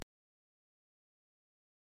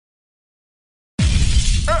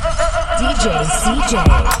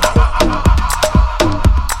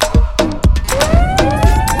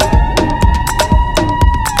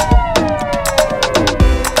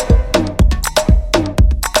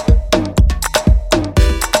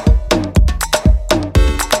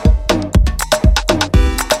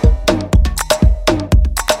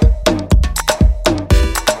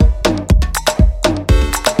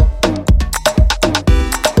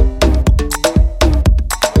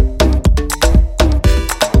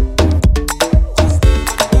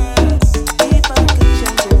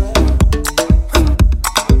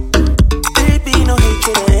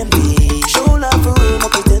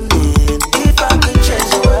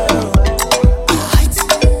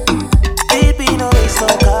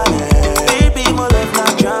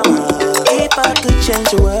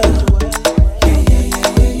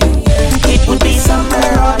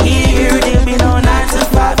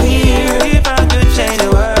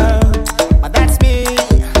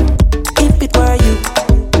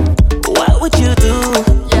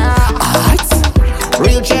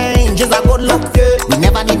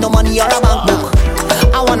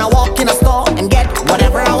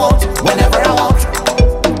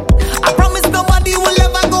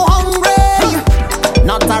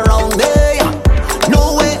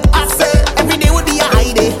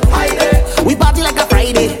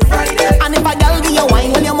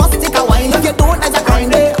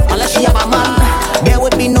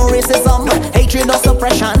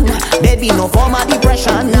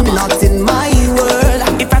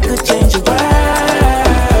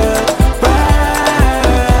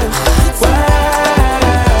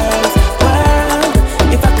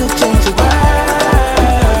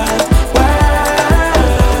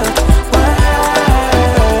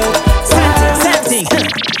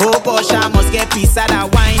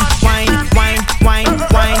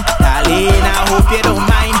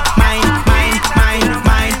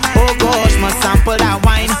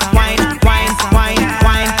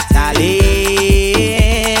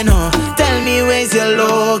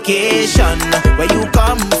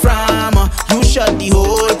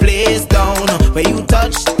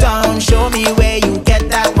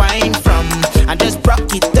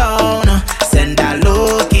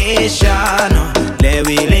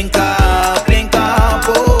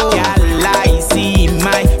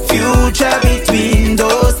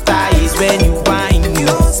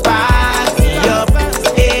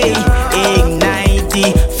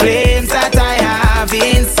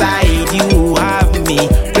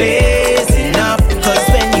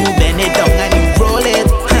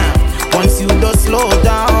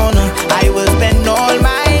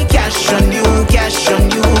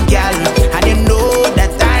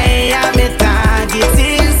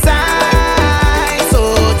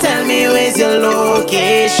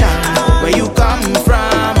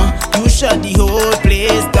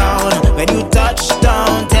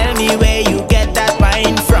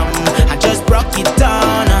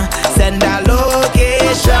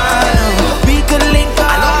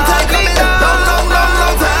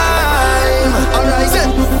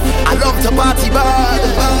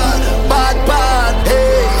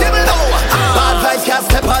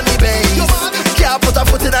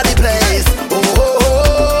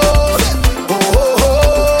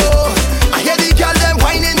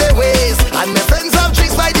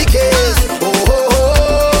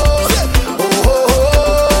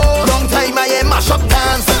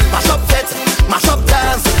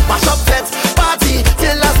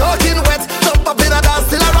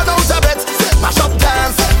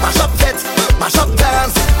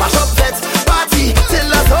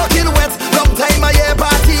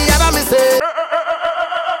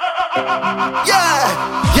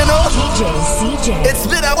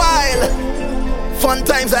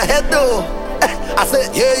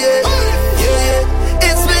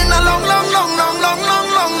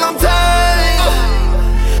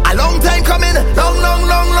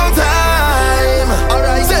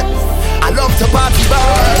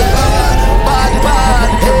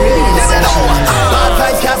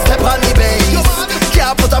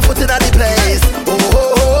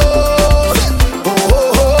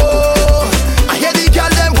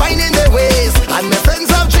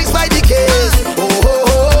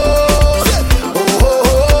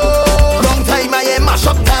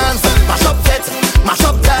Mash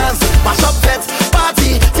up dance, mash up fet,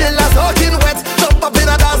 party till a soaking wet. Jump up in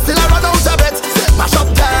a dance till a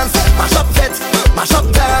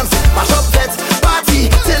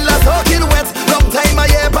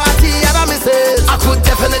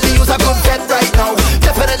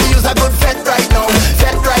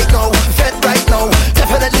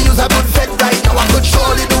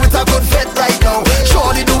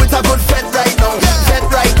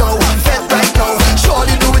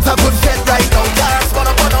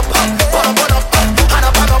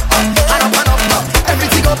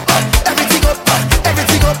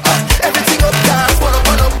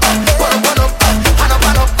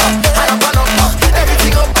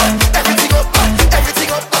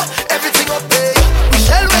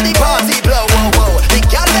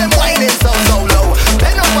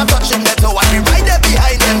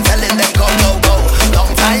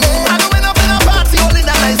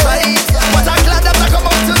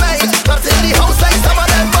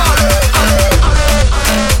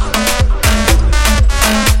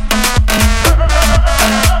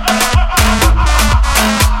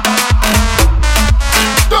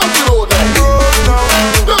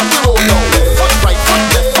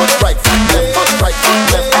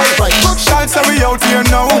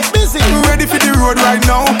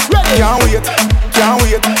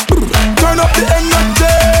Turn up the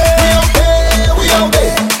energy. We out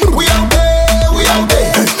there. We out there. We out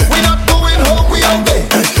there. We not going home. We out there.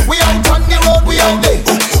 We out on the road. We out there.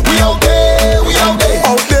 We out there. We out there.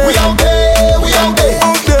 We out there. We out there.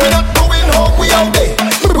 We not going home. We out there.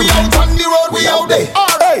 We out on the road. We out there.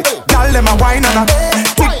 Hey, y'all them a wine and a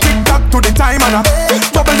tick tick tock to the time and a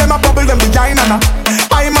bubble them behind and a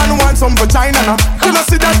I man want some vagina and a. You know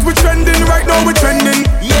see that we trending right now, we trending.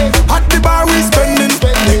 At the bar we spending.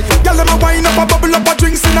 Y'all them a wine up a bubble up a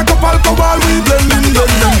drinks in a cup alcohol we blending.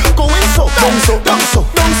 Going so, down so, down so,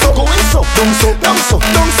 down so, going so, down so, down so,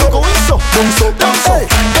 down so, going so, down so, down so.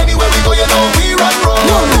 Anywhere we go, you know we run road.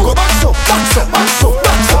 Go back so, back so, back so,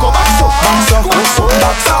 back so, go back so, back so, back so,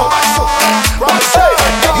 back so, back so. Right, say,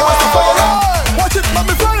 you want to fire up? Watch it, let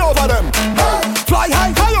me fly over them. Fly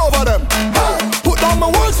high, fly over them. Put down my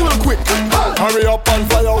words real quick. Hurry up and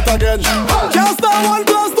fly out again. Can't stand one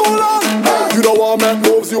class too long. You don't want make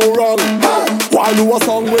moves you wrong. Why do a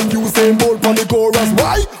song when you say bold on the chorus?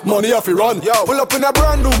 Why? Money if you run. Yo, pull up in a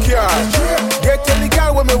brand new car. Get any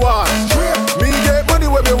girl when me want. Me get money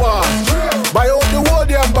when me want. Buy out the whole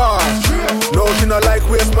damn bar. No, she not like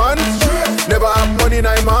waste man. Never have money in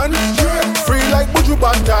a man. Free like Buju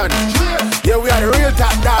Bantan. Yeah, we are the real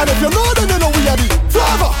top dog. And if you know, then you know we are the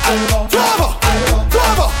flavor, flavor,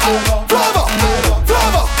 flavor, flavor,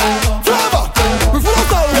 flavor, flavor. We full of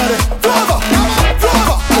style already. Flavor,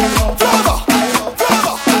 flavor, flavor, flavor,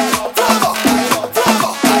 flavor,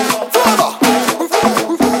 flavor.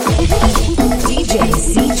 DJ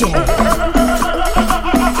CJ.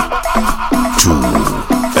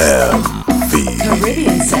 2MV.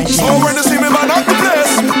 Caribbean Sessions. So when you see me man up the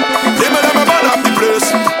place, they me let me man up the place.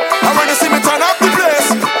 And when you see me turn up the place,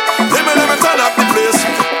 they me let me turn up the place.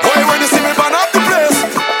 Boy, when you see me man up the place,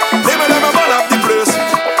 they me let me man up the place.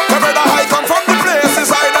 The brother high come from the place,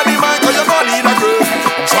 it's either the mic or you gon' need a grave.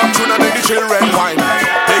 Drop tune and make the children wine.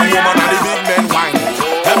 Big woman and the big men wine.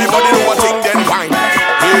 Everybody know what thing them wine.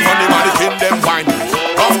 Wave on the mannequin them wine.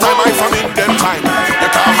 Rough time I from in them time. You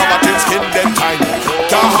can't have a thin skin them time.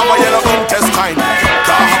 Can't have a yellow intestine.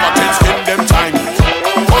 Can't have a thin skin them time.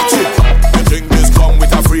 Watch it. You think this come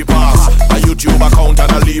with a free pass? A YouTube account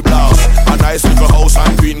and a lead blast. A nice little house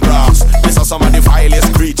and green grass. These are some of the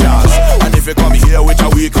vilest creatures. And if you come here with a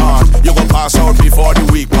weak heart, you gon' pass out before the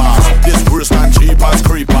week pass. This worse than cheapers,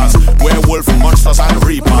 creepers, werewolf monsters and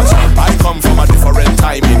reapers. I come from a different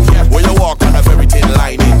timing, where you walk on a very thin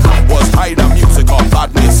lining. Was hide the music of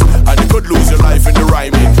badness, and you could lose your life in the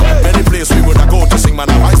rhyming. Many places we would go to sing, man,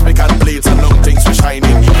 have ice pick and blades and long things were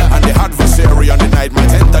shining. And the adversary on the night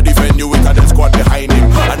might enter the venue with a dead squad behind him.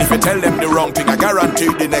 And if you tell them the wrong thing, I guarantee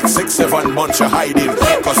the next 6-7 months you're hiding.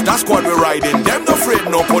 Cause that squad we're riding, them no afraid,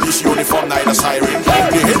 no police uniform, neither siren.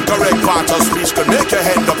 The incorrect part of speech could make your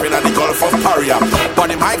head up in the Gulf of Paria. But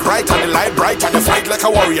the mic right and the light bright and you fight like a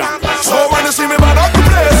warrior. So when you see me man up the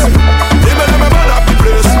place, they me let me man up the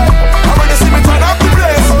place. And when you see me turn up the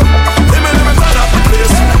place, they me let me turn up the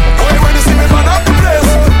place. Boy, when you see me man up the place,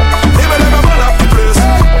 they me let me man up the place.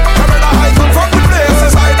 The brother high come from the place,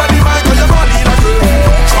 it's either the mic or you gon' need a grave.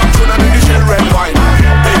 Drop tune and make the children wine.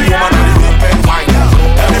 Big woman and the big men wine.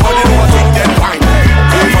 Everybody know what thing them wine.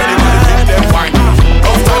 Everybody know the thing them wine.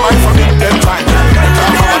 Rough time I from in them time. You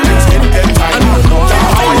can't have a things in them time. Can't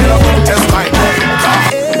have a yellow contest time.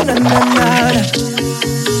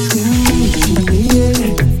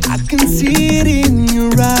 I can see it in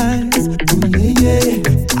your eyes.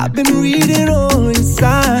 I've been reading all your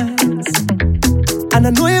signs, and I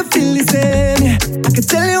know you feel the same. I can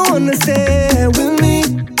tell you wanna stay with me.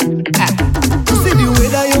 You see the way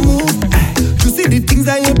that you move, you see the things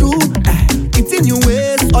that you do. It's in your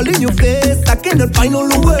ways, all in your face. I cannot find all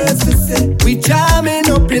the words to say. We jamming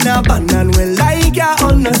up in a band and we like you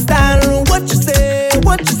understand what you say,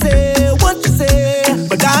 what you say, what you say.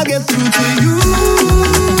 But I'll get through to you.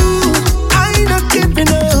 I ain't not giving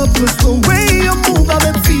up, 'cause the way you move, I've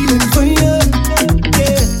been feeling for you.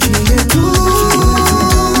 Yeah, you do.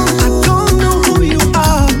 I don't know who you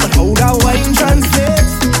are, but how that wine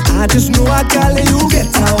translates. I just know I can't let you get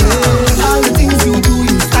away. All the things you do,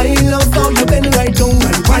 you style up, how you bend right down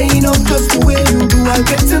and wind up just the way you do. I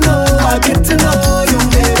get to know you,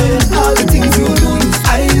 baby. All the things you do, you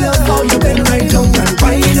style up, how you bend right down and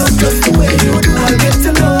wind up just the way you do. I get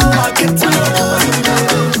to know you,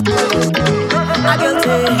 baby. I'm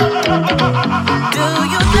guilty. Do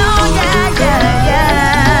you know, yeah.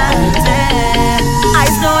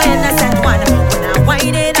 I's no innocent one. When I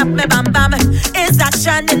wind it up, me bam bam. It's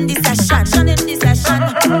action in the session.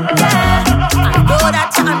 Yeah, I know that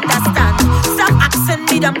you understand. Stop asking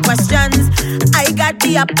me them questions. I got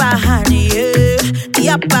the upper hand, yeah. The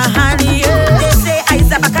upper hand, yeah. They say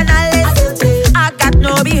I's a back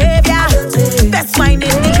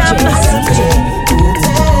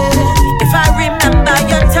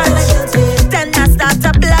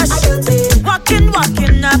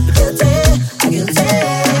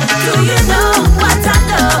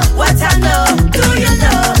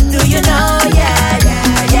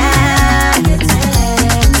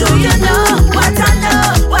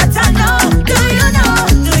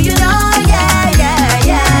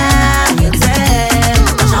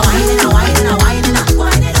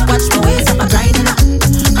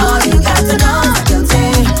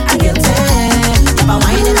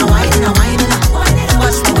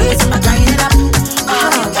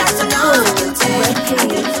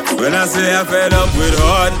you're fed up with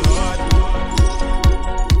hard,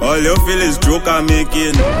 all you feel is joke I'm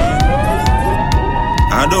making.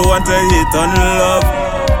 I don't want to hate on love,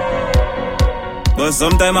 but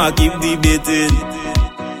sometimes I keep debating.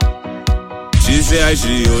 She say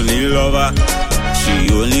she only lover,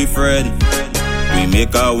 she only friend. We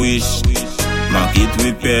make a wish, mark it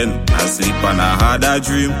with pen. I sleep and I had a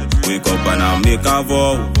dream, wake up and I make a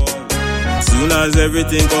vow. Soon as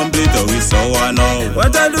everything complete, we saw one now.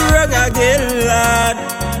 What I do wrong again, lad?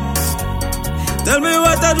 Tell me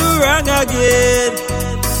what I do wrong again.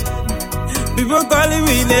 People calling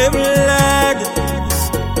me name, lad.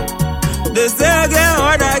 They say I get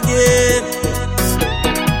hard again.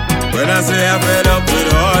 When I say I'm fed up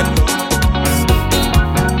with hard,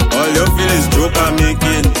 all you feel is joke I'm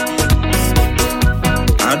making.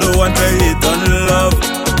 I don't want to hate on love,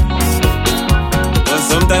 but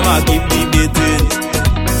sometimes I keep debating.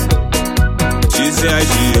 She say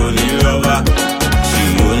she only lover, she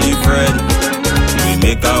only friend. We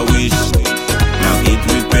make a wish, now eat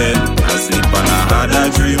with pen. I sleep and I had a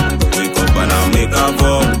dream, wake up and I make a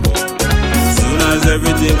vow. Soon as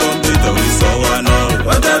everything complete, we saw one out.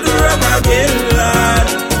 What I do wrong again, lad?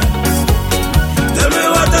 Tell me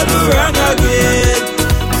what I do wrong again.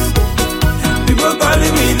 People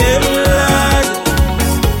calling me name, lad.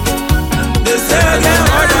 They say I get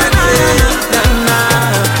hard again.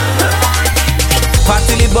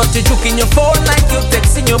 Partly but you juke in your phone like you're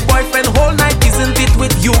texting your boyfriend whole night. Isn't it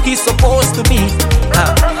with you he's supposed to be?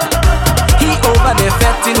 He over there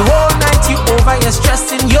fetting whole night. You over here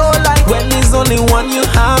stressing your life when there's only one you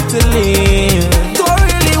have to live. Don't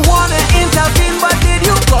really wanna intervene, but did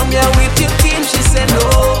you come here with your team? She said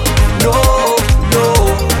no, no, no.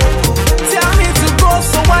 Tell me to go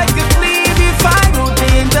so I can leave. If I would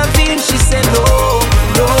intervene, she said no,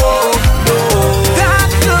 no, no. That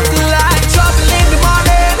look like trouble in the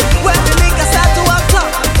morning when the liquor start to o'clock,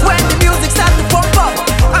 when the music start to pump up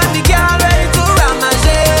and the girl ready to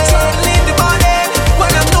ramage. Trouble in the morning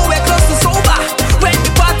when I'm nowhere close to sober, when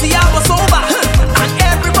the party hours over and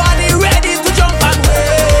everybody ready to jump and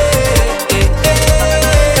wait.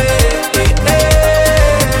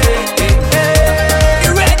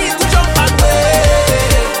 You ready to jump and wait.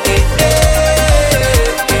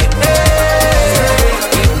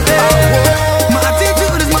 My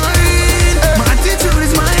attitude is mine. My attitude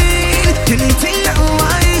is mine. Anything that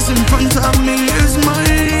lies in front of me is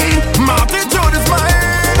mine. My attitude is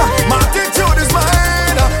mine. My attitude is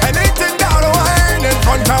mine. Anything that wine in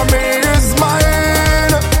front of me is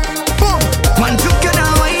mine. Boom. One juke and a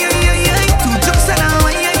wine, two jukes and a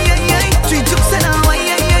wine, three jukes and a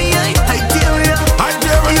wine, I dare ya. I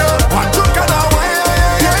dare you. One juke and a wine,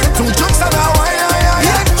 two jukes and a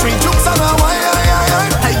wine, three jukes and a wine.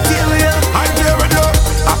 I dare ya. I dare you.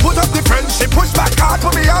 I put up the fence, she push back hard,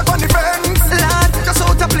 put me out on the fence. Lad, just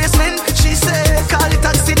out of placement. She said, call it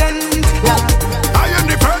accident. Lad, I am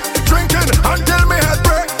the friend, drinking until me head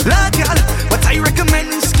break. lad, girl, what I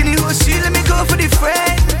recommend, skinny hoe, she let me go for the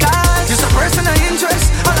friend. Cause just a person of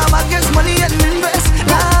interest, all about gets money and invest.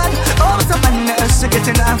 Lad, oh, it's a madness, you're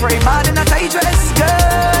getting a very bad in a tight dress,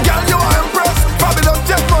 girl. Girl, you are impressed. Fabulous,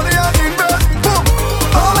 take money and invest. Boom.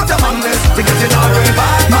 Oh, what a madness, you're getting a very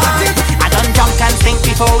bad man. I done drunk and think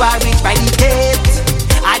before I reach by the gate.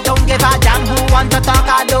 I don't give a damn who want to talk,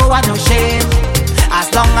 I don't want no shame. As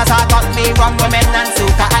long as I got me wrong women and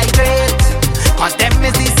soca I great. Cause them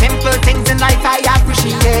is the simple things in life I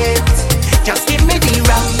appreciate. Just give me the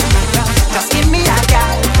rum, just give me a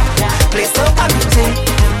gal. Play soca music,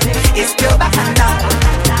 it's pure bacchanal.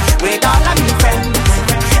 With all of me friends,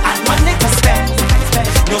 and money to spend.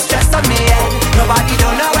 No stress on me head, nobody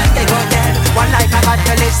don't know when they go dead. One life I got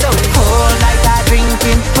to live, so whole night I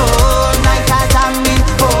drinking, whole night I jamming,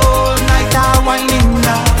 whole night I whining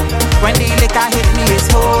now. When the liquor hit me, it's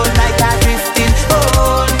whole night I drifting,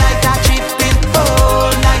 whole night I tripping, whole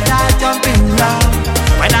night I jumping now.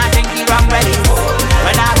 When I drink the rum ready,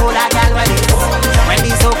 when I hold a gal ready, when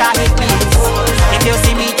the soca hit me, if you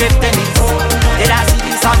see me drifting it, did I see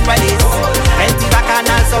the sun ready? Plenty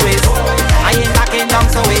bacchanal so is, I ain't backing down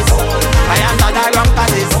so is, I am not a wrong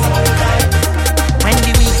passes. When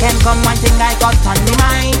the weekend come, one thing I got on the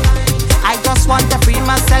mind, I just want to free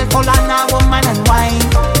myself, hold on a woman and wine.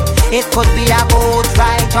 It could be a boat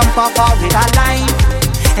ride, jump off or with a line.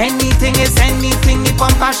 Anything is anything, if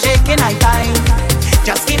I'm not shaking I time.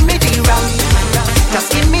 Just give me the rum,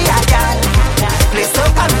 just give me a gal. Play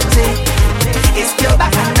soca music, it's pure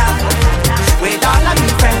bacchanal. With all of me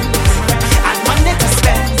friends, and money to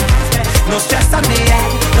spend. No stress on me head,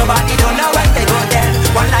 nobody don't know when they go dead.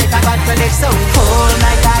 One life I got to live, so whole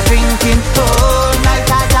night I drinking, whole night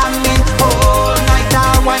I jamming, whole night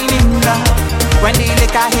I whining now. When the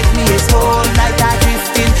liquor hit me, it's whole night I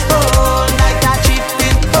drifting, whole night I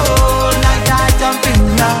tripping, whole night I jumping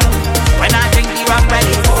now. When I drink the rum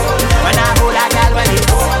ready, when I hold a girl ready,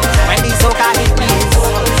 when the soca hit me,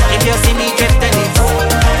 if you see me drifting it,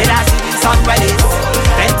 did I see the sun ready?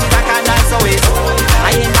 Plenty back and dance so it,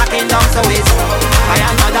 I ain't backing down so it, I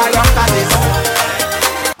another rum cause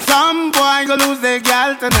some boy go lose their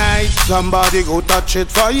girl tonight. Somebody go touch it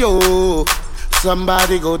for you.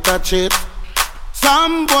 Somebody go touch it.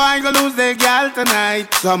 Some boy go lose their girl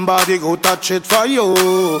tonight. Somebody go touch it for you.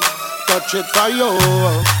 Touch it for you.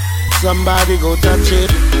 Somebody go touch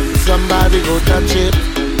it. Somebody go touch it.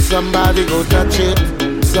 Somebody go touch it.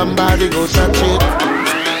 Somebody go touch it.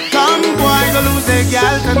 Some boy go lose their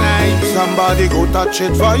girl tonight. Somebody go touch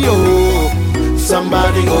it for you.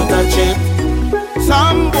 Somebody go touch it.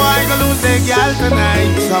 Some boy go lose their girl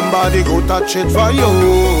tonight. Somebody go touch it for you.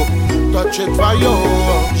 Touch it for you.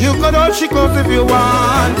 You could hold she close if you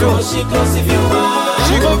want to. She close if you want.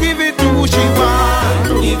 She go give it to who she want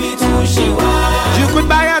to. Give it to who she want. You could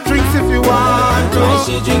buy her drinks if you want to. Buy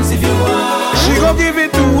she drinks if you want. She go give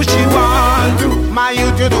it to who she want to. My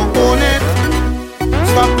youth, you don't own it.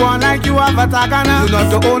 Stop one like you have a tagana. You're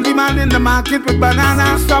not the only man in the market with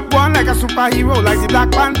banana. Stop one like a superhero, like the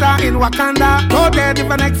Black Panther in Wakanda. Go there if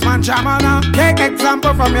the next man shamana. Take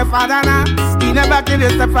example from your father now. He never killed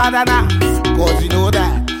his stepfather now. Cause you know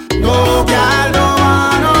that no girl, no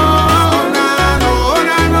one, no, nah, no,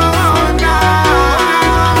 nah, no, nah,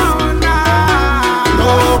 nah. No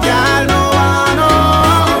girl, no one, no,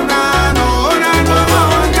 nah, no, nah, no,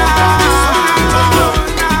 nah.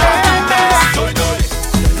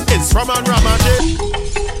 It's from and Ramage.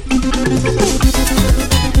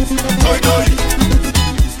 Toy toy,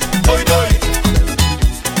 toy toy,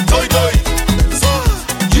 toy toy.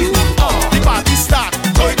 You are the party start.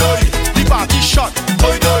 Toy toy, the party shot.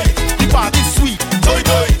 Toy toy, the party sweet. Toy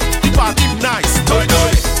toy, the party nice. Toy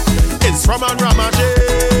toy. It's from and Ramage,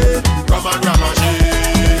 from and Ramage.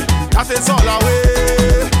 That is all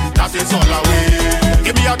away. That is all away.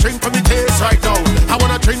 Give me a drink from the taste right now. I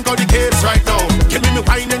wanna drink out the case right now. Give me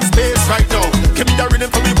wine and space right now. Give me the rhythm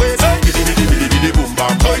for me waist. Bidi bidi bidi bidi boom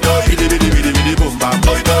bam. Toy toy. Bidi bidi bidi bidi boom bam.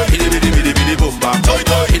 Toy toy. Bidi bidi bidi bidi boom bam. Toy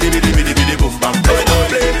toy. Bidi bidi bidi bidi boom bam. Toy toy.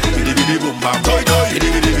 Bidi bidi boom bam. Toy toy. Bidi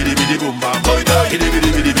bidi bidi bidi boom bam. Toy toy. Bidi bidi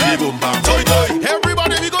bidi bidi boom bam. Toy toy.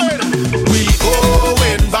 Everybody we going. We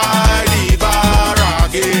going by the bar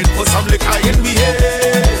again. Put some liquor in we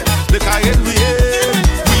head. Liquor in we head.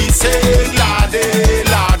 We sing la de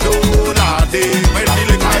la do la de. When the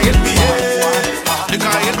liquor in we head.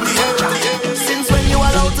 Liquor in we head. Since when you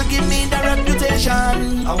allowed to give me the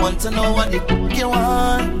reputation? I want to know what you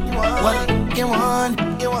want. What you want.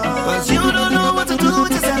 Cause you don't know what to do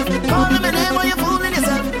with yourself. Calling my name while you're fooling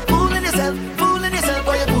yourself. Fooling yourself. Fooling yourself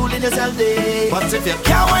while you're fooling yourself, day. But if you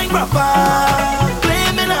can't wine proper,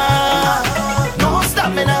 blame me now. Don't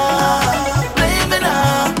stop me now. Blame me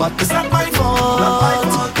now. But it's not my fault.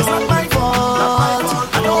 It's not my fault.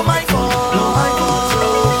 I know my fault.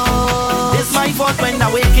 It's my fault when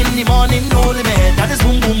I wake in the morning, holding my head. That is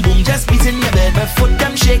boom, boom, boom, just beating your bed. My foot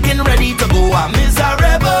them shaking, ready to go. I'm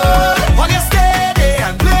miserable. When you stay there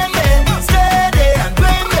and blame me, stay there and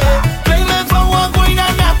blame me. Blame me for what going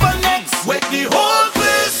on happen next. Wake the whole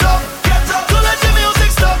place up, get up to let the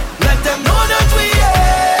music stop. Let them know that we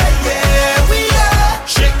we are.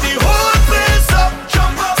 Shake the whole place up,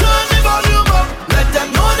 jump up, turn the volume up. Let them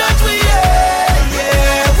know that we are.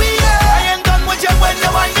 I ain't done with you when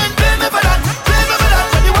you're whining. Blame me for that, blame me for that.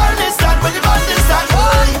 When the world is start, when the band is start,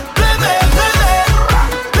 oh, blame me, blame me,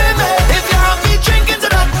 blame me. If you have me drinking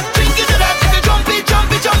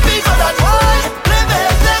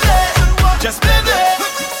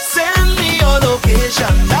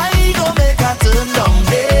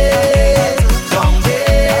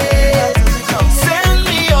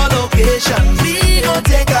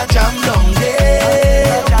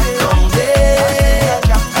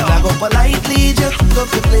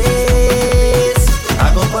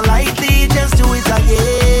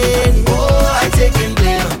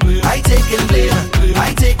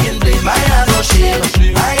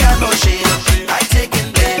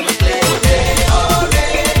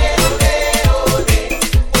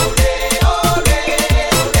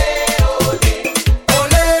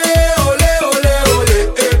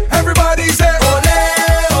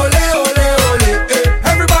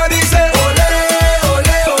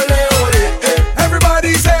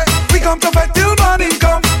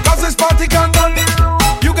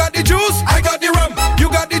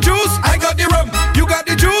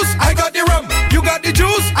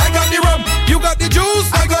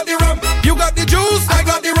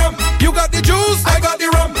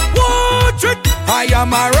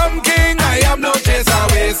am a rum king, I am no chaser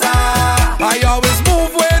waster. I always move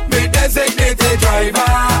with me designated driver,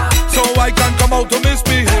 so I can come out to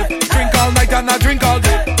misbehave. Drink all night and I drink all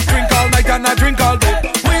day. Drink all night and I drink all day.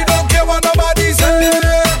 We don't care what nobody say.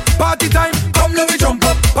 Party time, come let me jump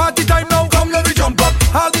up. Party time now, come let me jump up.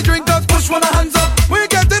 All the drinkers push one hands up. We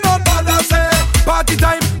getting on bad, I say. Party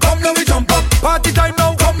time, come let me jump up. Party time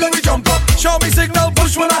now, come let me jump up. Show me signal,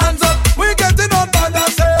 push one hands up. We getting on bad, I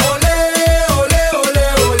say. Ole, ole, ole,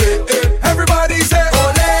 ole, eh. Everybody say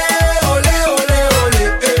ole, ole, ole, ole,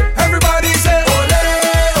 eh. Everybody say ole,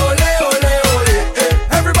 ole, ole, ole,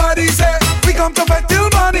 eh. Everybody say we come to fete till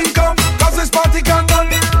morning come, 'cause this party can't done.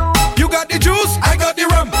 You got the juice, I got the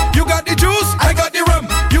rum. You got the juice, I got the rum.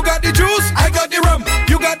 You got the juice, I got the rum.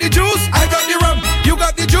 You got the juice, I got the rum. You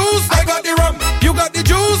got the juice, I got the rum. You got the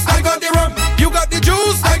juice, I got the rum. You got the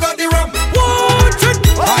juice, I got the rum. Watch it.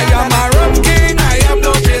 I am a rum king, I am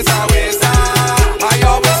no chaser waster. I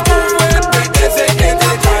always move with me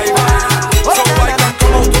designated driver, so I can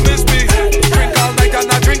come out to misbehave. Drink all night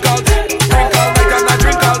and I drink all day. Drink all night and I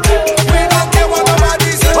drink all day. We don't care what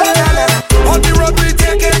nobody say. On the road we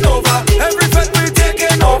taking over. Every fete we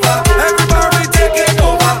taking over. Every bar we taking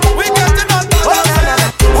over. We getting on that.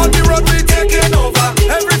 On the road we taking over.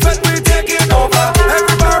 Every fete we taking over.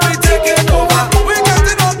 Every bar we taking over. We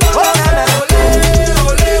getting on that. Ole,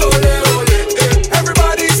 ole, ole, ole, eh.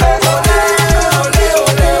 Everybody say ole, ole,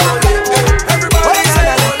 ole, ole, eh. Everybody say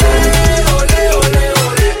ole, ole, ole,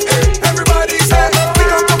 ole, eh. Everybody say we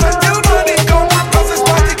come to fete till morning come, 'cause this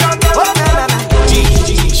party can't done.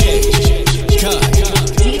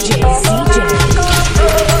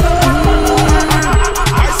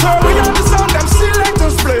 I swear we on the sound, them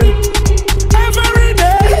selectors play every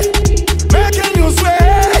day, making you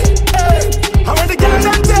sway. And when the girl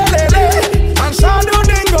them tell it, and shadow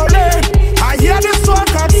dingole, I hear the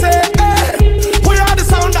Soca say, we are the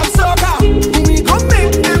sound of Soca. We gon'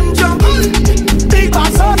 make them jump, big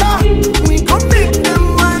bad Soca. We gon' make them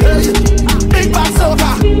run, big bad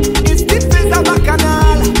Soca. It's the face of a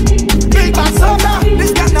canal, big bad Soca.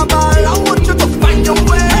 This carnival, I want you to find your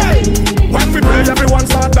way. When we play, everyone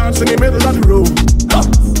start dancing in the middle of the road.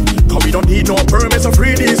 Cause we don't need no permits to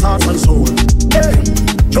free these hearts and souls.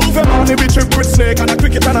 Juve money, we trip with snake and a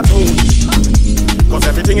cricket and a toad. Cause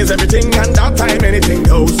everything is everything and that time anything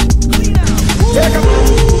goes. Take a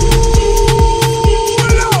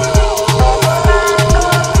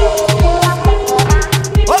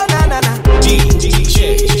Oh na na na.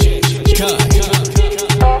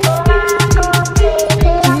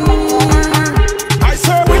 I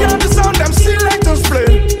swear we are the sound, them selectors play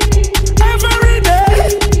every day,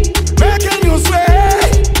 making you sway.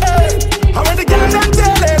 And when the girl them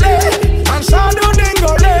tell it, and shadow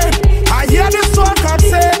dingole, I hear the Soca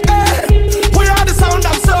say, we are the sound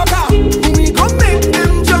of Soca. We gon' make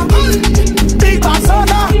them jump, big bad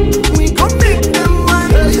Soca. We gon' make them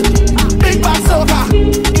run, big bad Soca.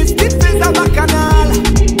 It's the face of a canal,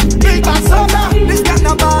 big bad Soca. This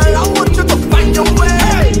carnival, I want you to find your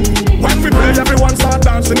way. When we play, everyone start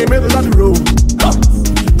dancing in the middle of the road.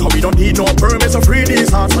 Cause we don't need no permits to free these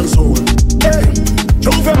hearts and souls.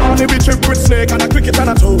 Juve money, we trip with snake and a cricket and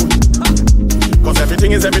a toad. Cause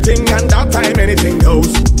everything is everything and that time anything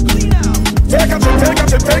goes. Take a trip, take a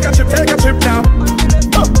trip, take a trip, take a trip now.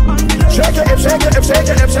 Shake your hip, shake your hip, shake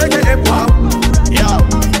your hip, shake your hip, wow. Yo,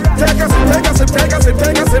 take a sip, take a sip, take a sip,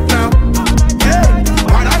 take a sip now. Hey,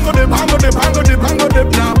 pango dip, pango dip, pango dip, pango dip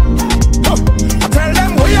now. I tell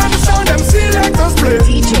them we are the sound, them selectors play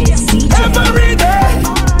every day,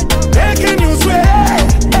 making you sway.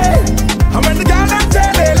 And when the girl them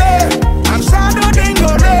tell it, and shadow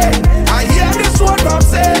dingole, I hear this one come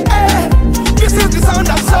say, this is the sound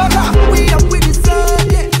of Soca. We up with the sun,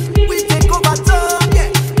 yeah. We take over town, yeah.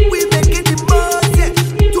 We making the most, yeah.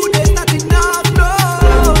 Today's not enough, no.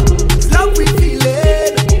 It's love we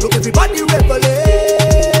feeling. Look, everybody reveling.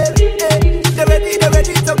 They're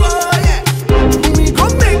ready to go, yeah. We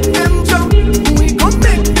gon' make them jump. We gon'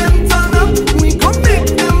 make them turn up. We gon' make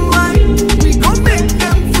them run. We gon' make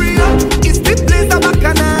them free up. It's the place of a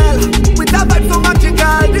canal. With a vibe so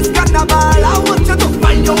magical. This carnival, I want you to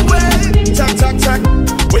find your way. Check, check, check.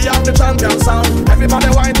 We have the champion sound. Everybody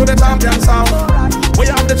whine to the champion sound. We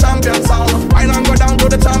have the champion sound. Whine and go down to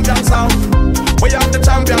the champion sound. We have the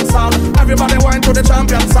champion sound. Everybody whine to the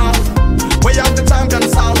champion sound. We have the champion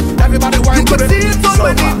sound. Everybody whine to the champion sound. You can see it so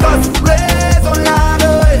when it does raise on God,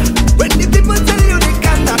 when the people tell you they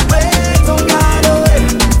cannot wait on God,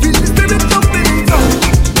 feel the spirit jumping in tongue.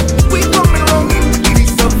 We coming wrong. The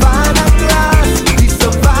Savannah class. The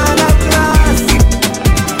Savannah class.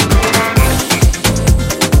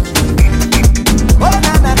 Oh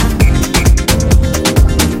na na na.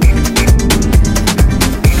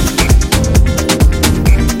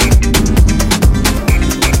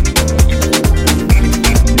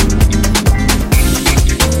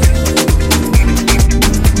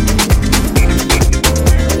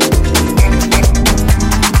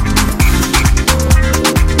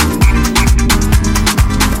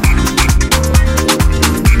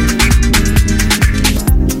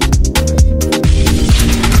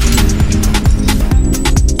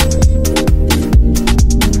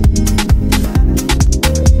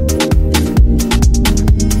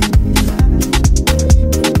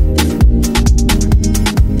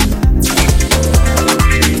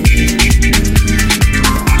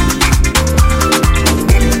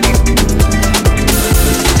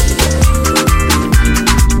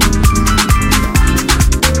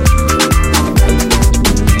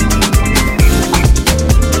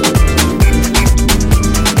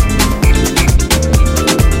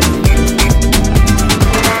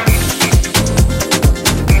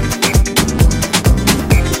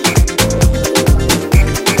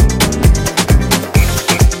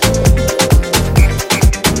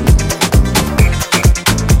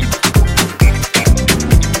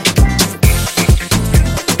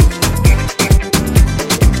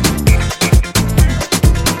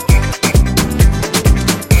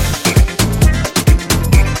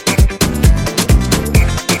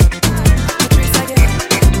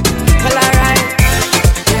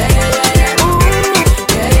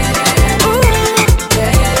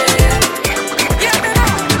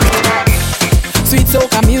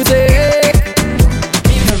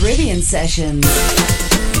 Sessions.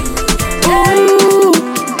 Ooh,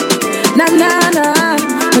 na na na,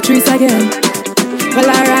 Patrice again. Well,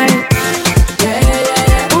 alright.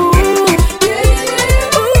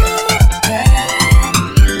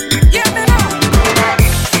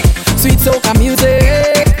 Sweet soca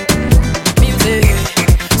music,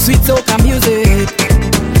 sweet soca music.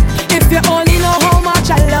 If you only know how much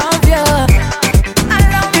I love you,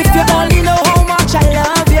 if you only know how much I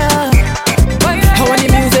love you. How when the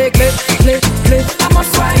music play, I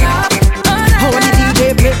must wind up. How when the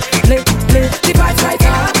DJ play, the vibes right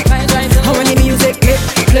up. How when the music play,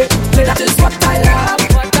 that is what I love.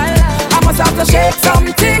 I must have to shake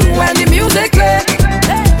something when the music play.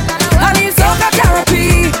 I need soca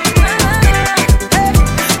therapy.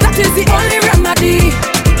 That is the only remedy.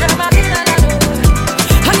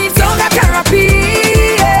 I need soca therapy.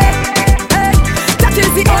 That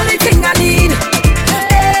is the only thing I need.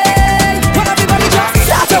 When everybody just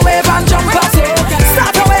start a wave and jump up.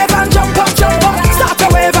 Start a wave and jump up, jump up. Start a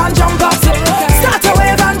wave and jump up. Start a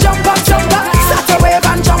wave and jump up, jump up. Start a wave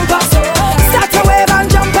and jump up. Start a wave and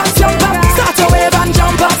jump up, jump up. Start a wave and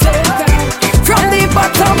jump up. From the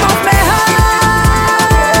bottom of my heart,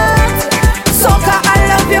 soca, I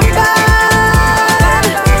love you bad.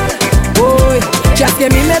 Boy, just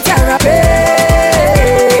give me my therapy.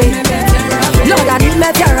 Lord, I need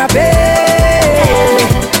my therapy.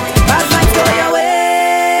 Bad vibes go your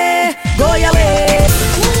way, go your way.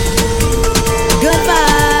 Good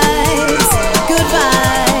vibes, good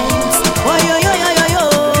vibes. Oh yo yo yo yo yo.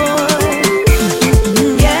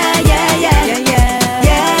 Yeah yeah yeah yeah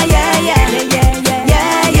yeah yeah yeah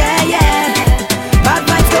yeah yeah yeah. Bad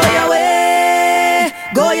vibes go your way,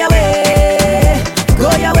 go your way, go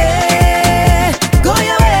your way, go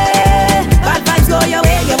your way. Bad vibes go your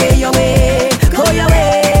way, your way, your way. Go your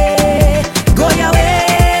way, go your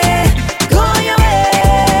way, go your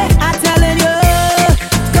way. I'm telling you,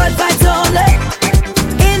 good vibes only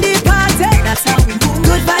in the party. That's how we move.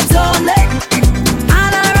 Good vibes only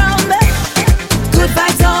all around me. Good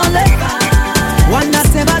vibes only. One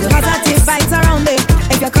nothing but positive vibes around me.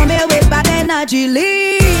 If you come here with bad energy,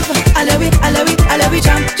 leave. I love it, I love it, I love it.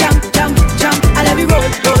 Jump, jump, jump, jump. I love it, roll,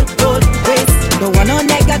 roll, roll, waist. Don't want no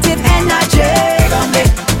negative energy around me.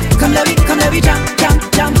 Come love it, jump, jump,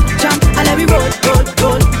 jump, jump. I love it, roll, roll,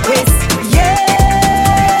 roll, waist. Yeah.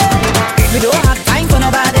 We don't have time for no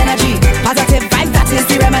bad energy. Positive vibes, that is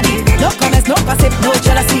the remedy. No comments, no gossip, no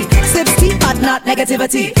jealousy. Sip tea, but not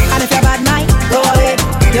negativity. And if you're bad mind, go away.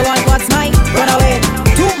 You want what's mine, run away.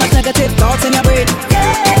 Too much negative thoughts in your brain. You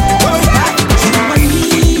and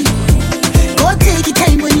me, go take your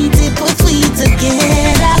time, we need to put we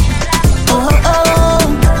together. Oh, oh,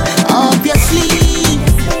 obviously,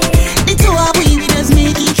 the two of we just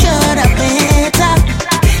make each other better.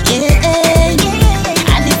 Yeah,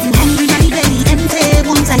 yeah. And if you hungry, my belly empty.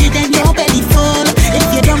 Once I hit, then your belly full. If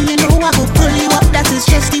you're down, you know I go pull you up. That is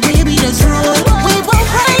just the way we just roll. We were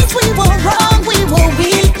right, we were wrong, we were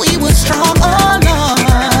weak, we were strong. Oh Lord,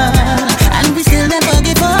 and we still never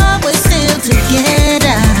give up. We're still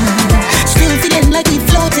together, still feeling like we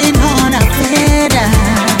floating on a feather.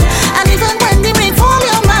 And even when the rain fall,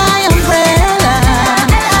 you're my umbrella.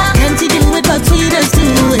 Plenty do it, but we just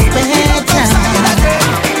do it better.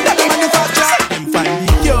 Them find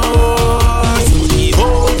the cure, so the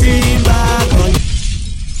whole team back on.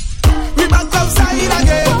 We back outside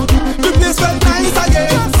again, the place felt nice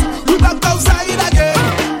again. We back outside again,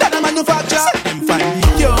 that a manufacture. Them find the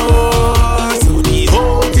cure, so the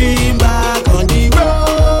whole team back on the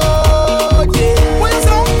road. Yeah, what you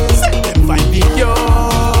say? Them find the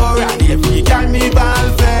cure, and every carnival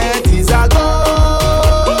fete is a go.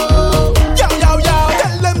 Yo yo yo,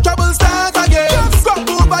 tell them trouble start again. Come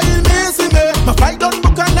over, you'll miss me. My flight done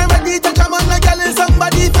book and I'm ready to come on like girl in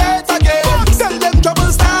somebody fete again. Tell them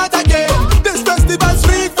trouble start again. This festival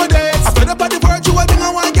sweet for days. I fed up on the virtual thing, I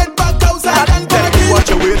wanna get back outside and party. Watch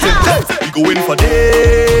your waiting, we go in for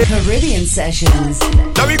this. Caribbean Sessions.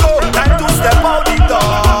 There we go, time to step out the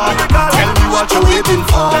door. Tell me what you're waiting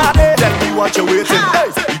for. Tell me what you're waiting.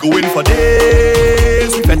 We go in for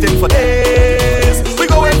this, we fetting for this. We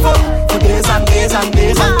go in for days and days and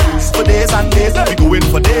days and days. For days and days, we go in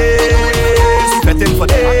for this, we fetting for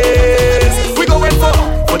this. We go in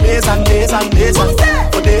for days and days and days and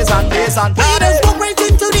for days and days and days. We just walk right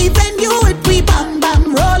into the venue, it we bam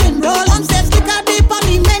bam rolling, roll. One step stick a dip on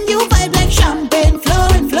the menu, vibe like champagne,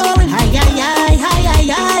 flowing, flowing. Hi hi hi hi hi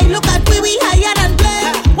hi. Look at we higher than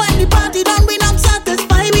play. When the party done, we not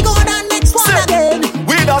satisfied. We go on the next one again.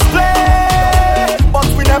 We just play, but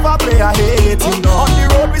we never play a hating. On the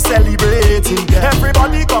road we celebrating,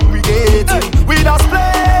 everybody congregating. We just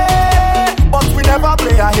play, but we never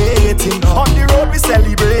play a hating.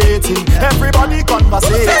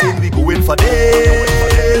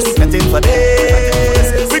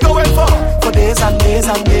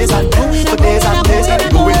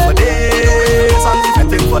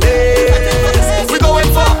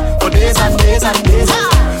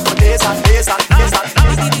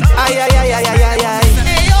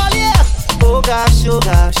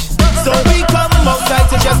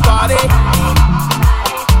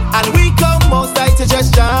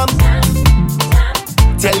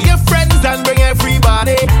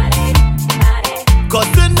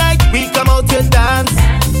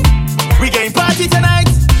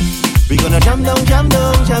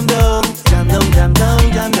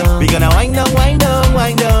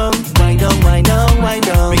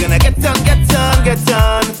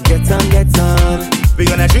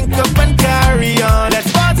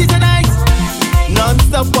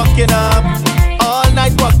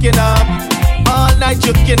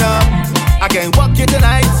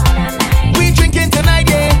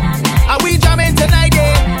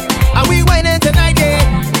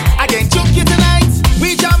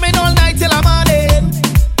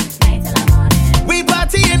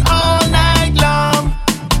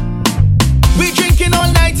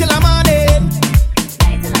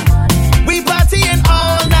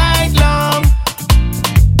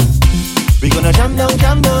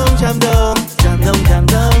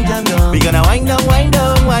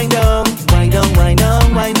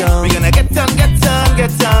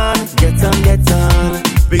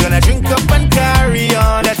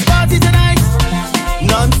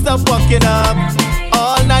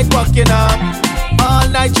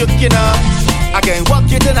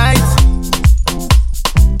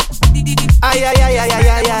 Aye, aye, aye, aye,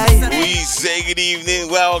 aye, aye. We say good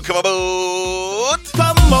evening, welcome aboard.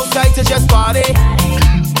 Come outside to just party,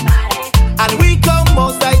 and we come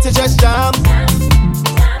outside to just jam.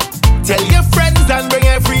 Tell your friends and bring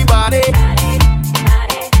everybody,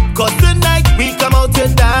 cause tonight we come out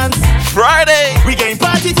to dance. Friday, we going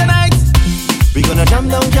party tonight. We gonna jam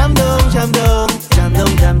down, jam down, jam down, jam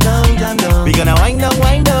down, jam down, jam down. We gonna wind down,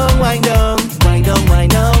 wind down, wind down, wind down,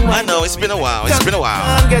 wind down. I know it's been a while, it's been a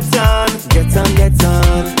while. Get on, get on, get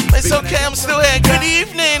on. It's okay, I'm still here. Good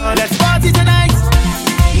evening. Let's party tonight.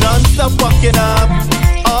 Non-stop walking up,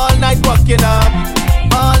 all night walking up,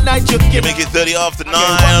 all night you give. Make it 30 after 9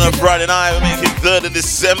 on a Friday night. We make it 3rd of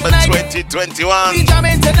December 2021.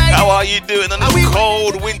 How are you doing on this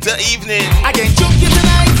cold winter evening? I can juke you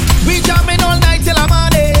tonight. We jamming all night till I'm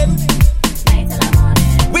morning.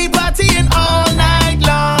 We partying all night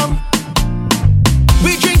long.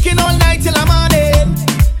 We drinking all night till I'm morning.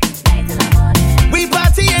 We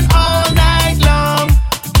partying all night long.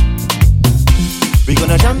 We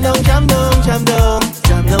gonna jam down, jam down, jam down,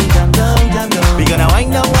 jam down, jam down, jam down. We gonna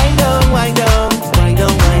wind down, wind down, wind down, wind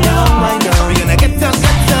down, wind down, wind down. We gonna get on,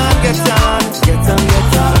 get on, get on, get on,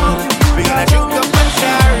 get on. We gonna drink up and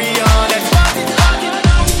carry on. Let's party.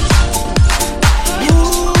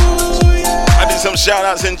 I did some shout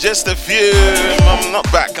outs in just a few. I'm not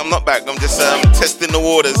back. I'm just testing the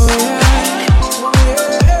waters.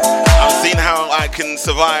 I'm seeing how I can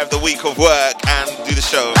survive the week of work and do the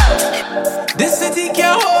show. This city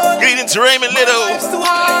can't hold. Good evening to Raymond Little.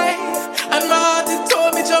 And my heart is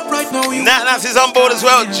told me jump right now. Nat is on board as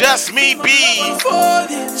well. Just me B.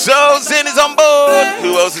 So Zin is on board.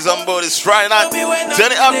 Who else is on board? It's Friday night.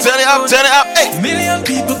 Turn it up, turn it up, turn it up. Hey. Million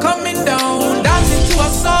people coming down, dancing to a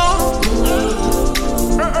song.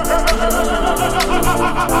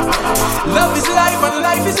 Love is life and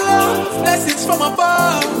life is love. Blessings from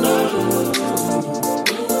above.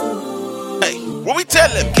 Hey, what we tell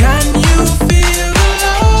them? Can you feel the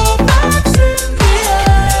love that's in the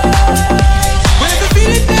air? When you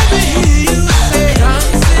feel it, never hear you say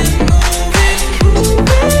dancing, moving,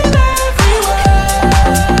 grooving everywhere.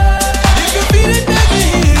 If you feel it, never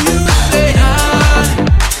hear you say na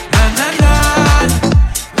na na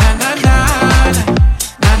na na na na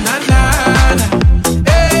na na na.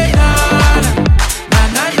 Hey na na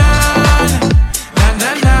na na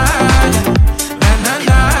na na na na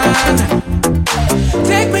na.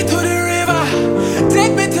 Take me to the river,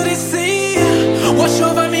 take me to the sea. Wash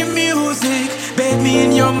over me music, bathe me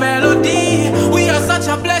in your melody. We are such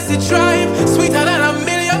a blessed tribe, sweeter than a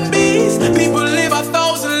million bees. People live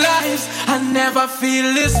 1,000 lives and never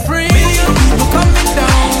feel this free. Million people coming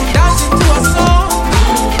down, dancing to a song.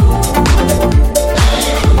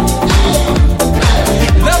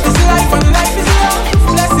 Love is life and life is love,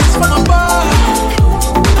 blessings from above.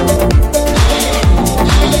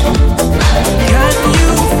 Can you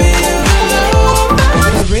feel the love?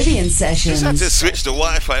 Caribbean Sessions. Just had to switch the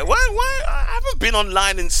Wi-Fi. Why? I haven't been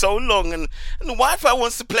online in so long, and the Wi-Fi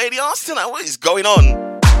wants to play the arse tonight. What is going on?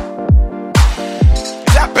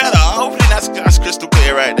 Is that better? Hopefully that's crystal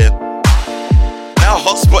clear right there. Now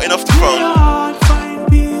hotspotting off the phone.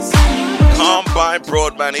 Can't buy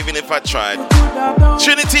broadband even if I tried.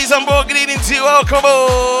 Trinity's on board. Good evening to you. Welcome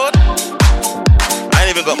aboard. I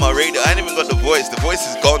ain't even got my radio. I ain't even got the voice. The voice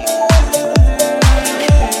is gone.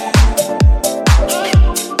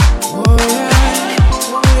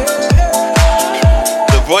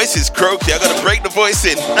 The voice is croaky. I gotta break the voice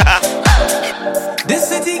in. This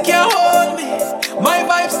city can't hold me. My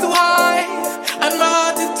vibe's too high, and my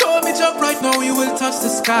heart is told me jump right now. We will touch the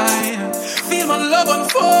sky. Feel my love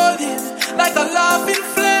unfolding like a laughing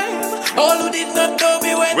flame. All who did not know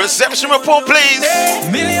me when. Reception report, please.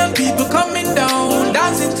 Million people coming down,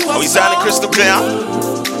 dancing to a Are we sounding crystal clear?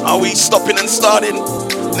 Are we stopping and starting?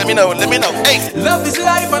 Let me know, let me know. Hey! Love is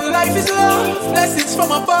life and life is love. Blessings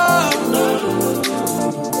from above.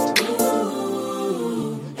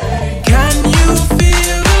 Can you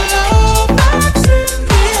feel the love that's in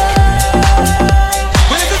the air?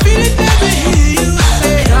 When you feel it, never hear you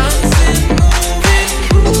say dancing, moving,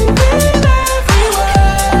 grooving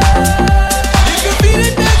everywhere. If you feel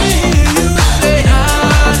it, never hear you say na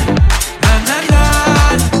na na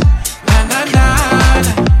na na na na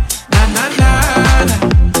na na na.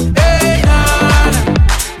 Hey na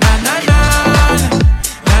na na na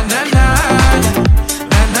na na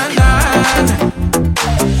na na na.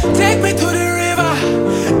 Take me to the river,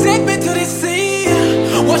 take me to the sea.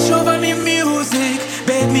 Wash over me music,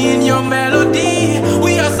 bathe me in your melody.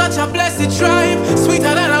 We are such a blessed tribe,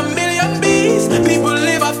 sweeter than a million bees. People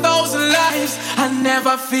live 1,000 lives and never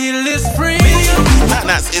never feel this free.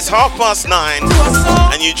 It's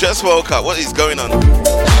 9:30 and you just woke up. What is going on?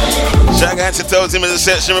 Shout out to those in the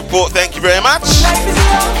section report. Thank you very much. Life is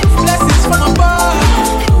love, blessings from above.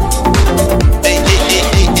 Hey.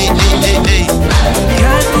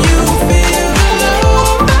 Can you feel the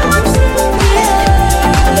love?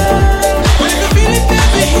 When you feel it,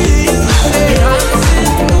 baby, you say hands in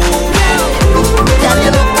Can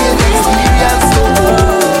you look in experience?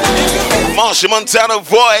 Marshall Montana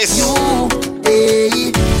voice.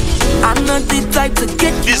 I'm not the type to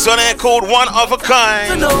get this one here called One of a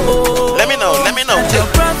Kind. Let me know. Your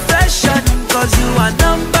profession, cause you are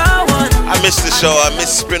number one. I miss the show, I miss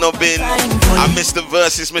Spin or Bin, I miss the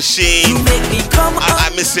Versus Machine. I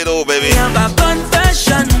miss it all, baby.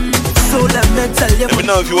 Confession, so let me tell you. Let me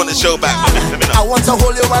know if you want the show back. Let me know. I want to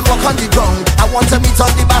hold you and walk on the ground. I want to meet on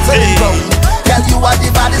the battling ground. Tell you what the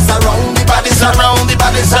body's around, the body's around, the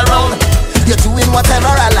body's around. You're doing whatever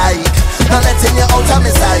I like, not letting you out of my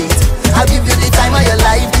sight. I'll give you the time of your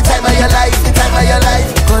life, the time of your life, the time of your life.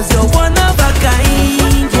 Cause you're one of a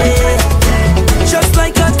kind, yeah. Just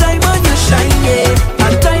like a diamond you shine, yeah.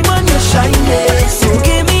 A diamond you shine, yeah. So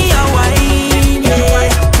give me a wine, yeah.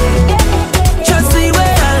 Just the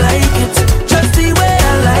way I like it, just the way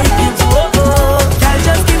I like it, oh. Girl,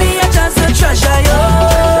 just give me a chance to treasure you.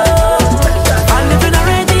 I'm living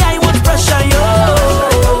already, I won't pressure you.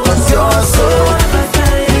 Cause you're so,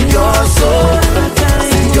 you're so,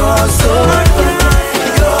 you're so,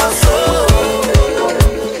 you're so.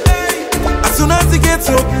 As soon as it gets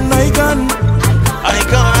up, I gone.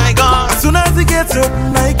 As soon as it gets up,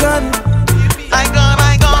 I gone.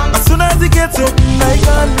 As soon as it gets up, I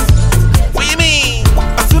gone. What you mean?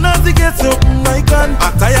 As soon as it gets up, I gone.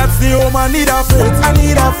 I'm tired, stay home, I need a faith. I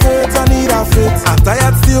need a faith, I need a faith. I'm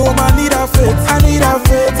tired, stay home, I need a faith. I need a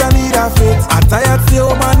faith, I need a faith. I'm tired, stay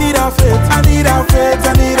home, I need a faith. I need a faith,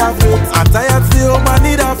 I need a faith. I'm tired, stay home, I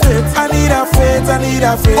need a faith. I need a faith, I need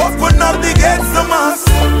a faith. Open up the gates to mass.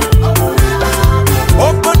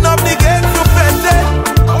 Open up the gates to Fete.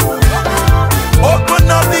 Open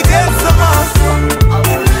up the gates to mass.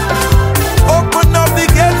 Open up the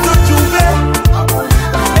gates to Juve.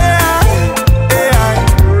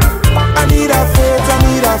 I need a faith, I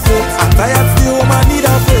need a faith. I'm tired still, I need a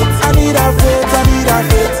faith. I need a faith, I need a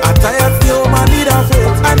faith. I'm tired still, I need a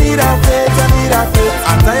faith. I need a faith, I need a faith.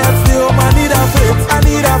 I'm tired still, I need a faith. I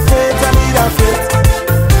need a faith, I need a faith.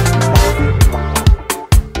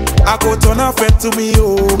 I go turn a faith to me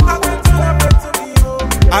home.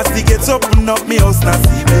 As the gates open up, me house not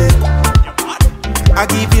see me. I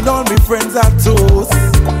giving all my friends a toast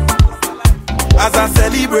as a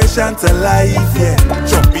celebration to life, yeah.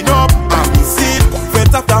 Jumping up, I miss it.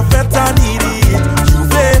 Fete after fete, I need it.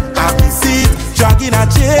 Juve, I miss it. Dragging a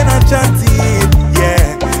chain and chanting,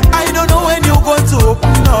 yeah. I don't know when you're going to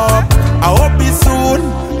open up. I hope it's soon.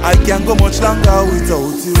 I can't go much longer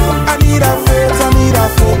without you. I need a faith, I need a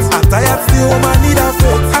faith. I'm tired still, I need a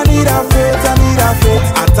faith. I need a faith, I need a faith.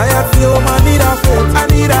 I'm tired still, I need a faith. I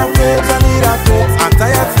need a faith, I need a faith. I'm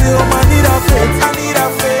tired still, I need a faith. I need a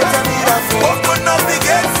faith, I need a faith. Open up the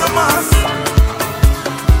gates to mass.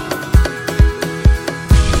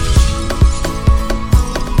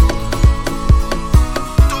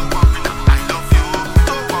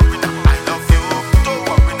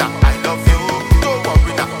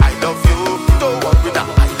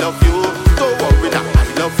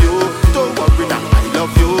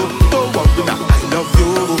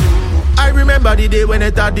 The day when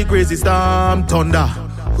it had the crazy storm, thunder,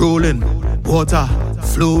 rolling, water,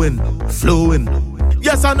 flowing.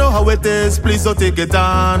 Yes, I know how it is, please don't take it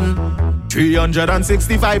on.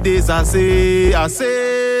 365 days, I say.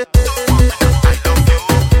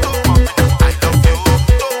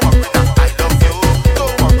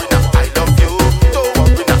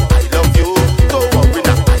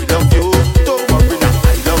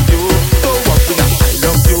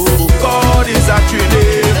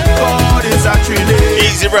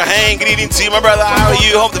 Ibrahim, good evening to you, my brother. How are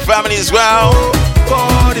you? Hope the family as well.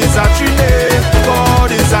 God is actually, God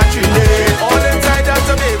is actually. All inside that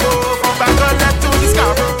Tobago, from back on that to the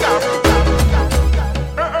Scarborough.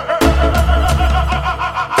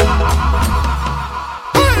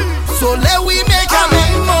 So let we make a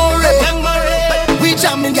memory. We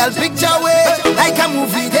jamming girl picture way. Like a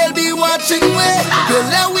movie, they'll be watching way. So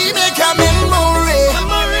let we make a memory.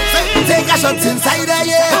 Take a shot inside the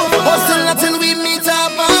year. Hustle until we meet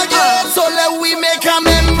up again. So let we make a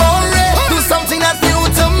memory. Do something that's new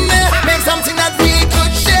to me. Make something that we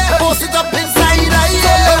could share. Post it up inside the year.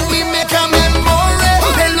 So let we make a memory.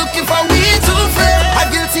 They're looking for we to fail. I'm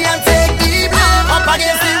guilty and take the blame. Up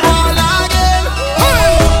against the wall again.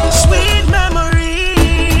 Sweet memories.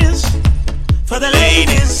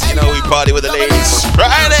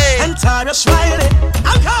 Tara Smiley,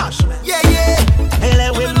 and gosh, Yeah, yeah. hey,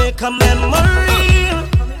 let we make a memory.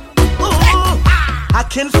 Ooh, I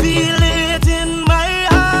can feel it in my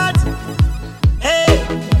heart. Hey,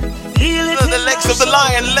 feel it. The legs of the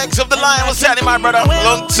lion, legs of the lion. What's happening, my brother?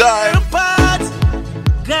 Long time.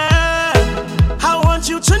 Girl, I want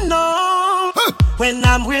you to know when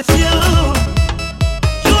I'm with you,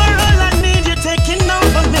 you're all I need. You're taking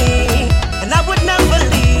over me, and I would never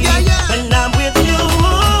leave. When I'm with you,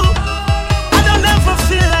 I don't ever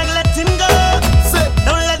feel like letting go.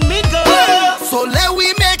 Don't let me go. So let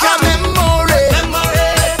we make a memory.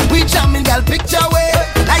 We jamming girl picture way,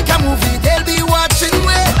 like a movie they'll be watching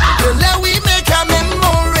way. So let we make a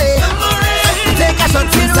memory. Take a shot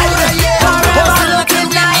inside the year. Forever looking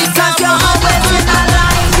nice as you're always in a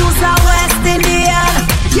line. Use a West Indian.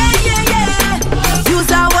 Yeah, yeah, yeah.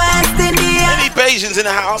 Use a West Indian. Any Bajans in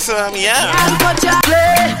the house? Yeah. And put your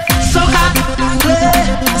play. Soca, play.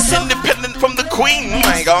 Independent from the queen. Oh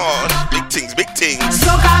my gosh. Big things, big things.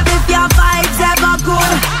 Soca, if your vibes ever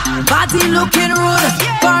good. Body looking rude.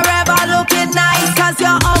 Forever looking nice as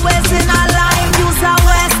you're always in a line. Use a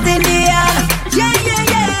West Indian. Yeah, yeah,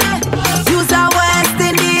 yeah. Use a West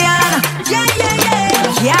Indian. Yeah, yeah,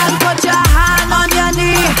 yeah. Yeah, put your hand on your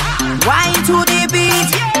knee. Wine to the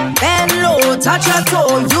beat. Bend low, touch your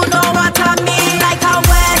toe. You know what I mean. Like a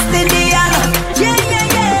West Indian. Yeah, yeah,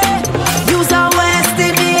 yeah. Use a West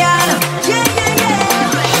Indian. Yeah, yeah,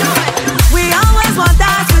 yeah. We always want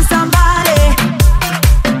that with somebody.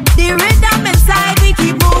 The rhythm inside, we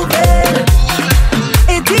keep moving.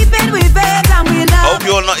 It deepen with veins and we love. Hope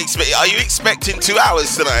you're not expecting. Are you expecting 2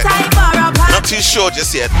 hours tonight? Time for a party. Not too sure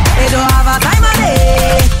just yet. They don't have a time of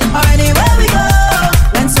day or anywhere we go.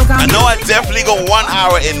 When Soca I know I definitely got 1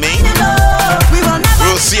 hour in me. we will never.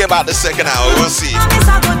 We'll see about the second hour. We'll see. It's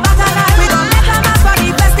a good bacchanal. We don't let them ask for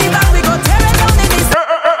the festival. We go tear it down in this.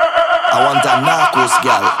 I want a narcos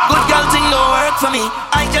girl. Good girl thing don't work for me.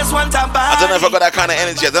 I just want a body. I don't know if I got that kind of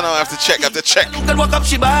energy. I don't know. I have to check. You can walk up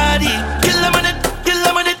she body. Kill them on it. Kill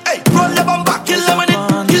them on it. Hey, roll the bumper. Kill them on it.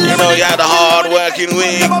 Kill them You know, on it. you had a hard working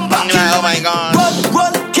week. You're like, oh my god.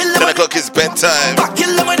 Roll, kill them 10 on it. o'clock is bedtime.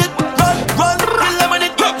 Kill them on it. Roll, kill them on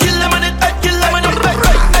it. Kill them on it. Kill them on it.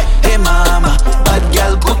 Hey mama, bad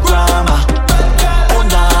girl good grammar. Oh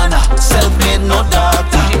nana, self-made no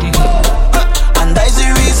doctor. And that's the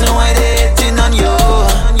reason why they hating on you.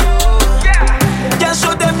 Can't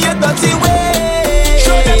show them your dirty ways.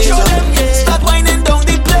 Show them, yeah. Start winding down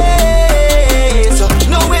the place.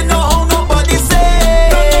 No way, no how nobody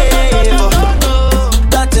safe.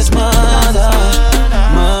 That is murder.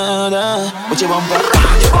 What you want, bum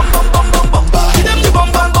bum bum bum bum bum. Hit them the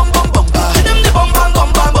bum bum bum bum bum. Hit them the bum bum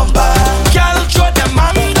bum bum bum bum. Girl, show them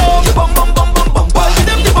man down. The bum bum bum bum bum bum. Hit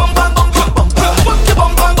them the bum bum bum bum bum. The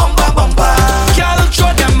bum bum bum bum bum bum. Girl,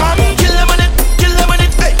 show them man. Kill them on it. Kill them on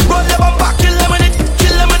it. Hey, roll the bumper. Kill them on it.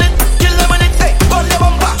 Kill them on it. Kill them on it. Hey, roll the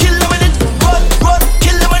bumper. Kill them on it. Roll,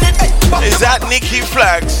 kill them on it. Hey, Is that Nikki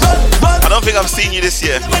Flags? I don't think I've seen you this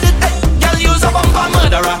year. girl, use a bumper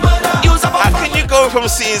murderer. Use a How bumper. can you go from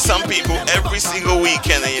seeing some people every single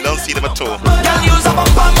weekend and you don't see them at all? Girl, use a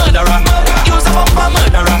bumper murderer. Use a bumper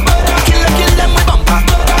murderer. Kill them with bumper.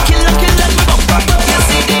 Kill them with bumper. You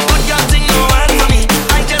see the good girl thing you want for me.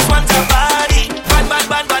 I just want a body. Bad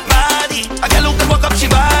body. A girl who can walk up she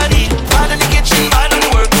body. Bad in the kitchen, bad on the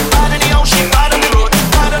work. Bad in the house, she bad on the road.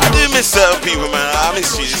 Bad on I the do miss certain people, man. I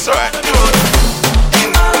miss you. It's alright. road. Hey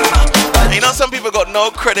mama, bad You know, some people got no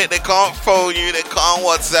credit. They can't phone you. They can't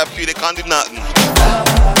WhatsApp you. They can't do nothing.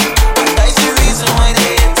 that's the reason why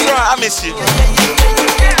they hate It's alright. I miss you. can't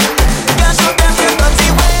show them your dirty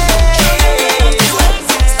ways.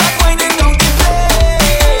 Stop winding down the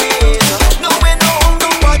place. No way, no how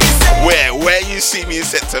nobody say. Where you see me in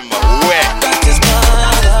September? Where? That is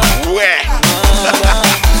murder. Where?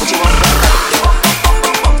 What you want?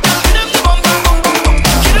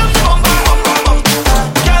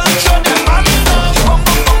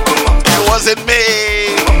 It wasn't me.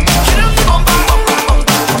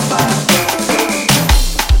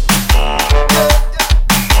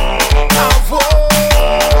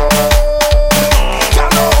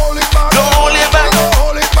 Don't hold it back.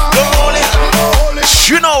 Don't hold it.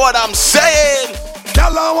 You know what I'm saying?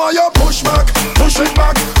 Girl, I want you push back, push it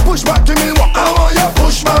back, push back, give me what I want you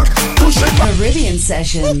push back, push it back. Meridian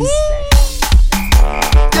Sessions.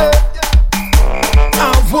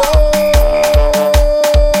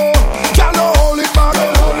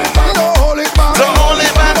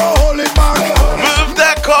 Move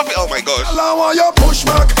that coffee. Oh my gosh. I want you push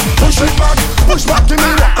back, push back, give me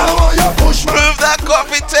what I want you push back. Move that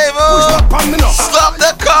coffee Push table. back on me now. Stop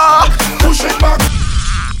the car. Push it back.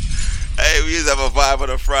 Hey, we used to have a vibe on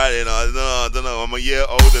a Friday, you know. I don't know. I'm a year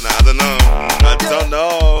older now. I don't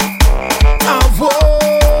know.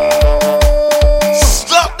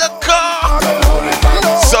 Stop the car.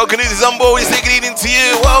 So can this Zumbo is taking it into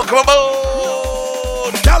you. Welcome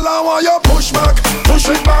aboard. Girl, I want you push back, push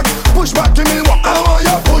it back, give me what I want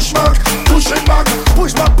you push back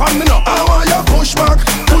on me now. I want you push back,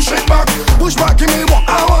 give me what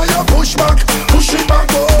I want you push it back,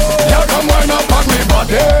 oh. Yeah, come wind up on me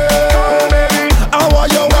body, baby. I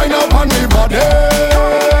want you wind up on me body,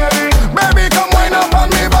 baby. Come wind up on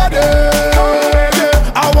me body,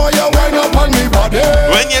 yeah. I want you wind up on me body.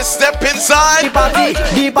 When you step inside, the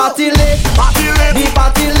party lit, the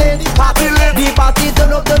party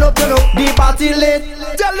turn up, the party lit,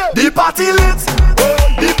 the party lit,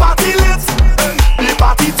 the party lit, the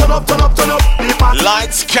party turn up, the party.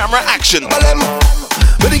 Lights, camera, action.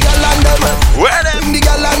 Where the girl and them? Where them? The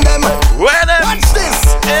girl and them? Where them? What's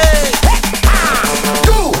this? Hey.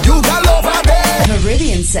 You girl over there.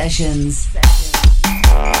 Meridian Sessions.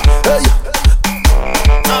 Hey.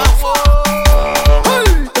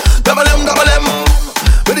 Double M.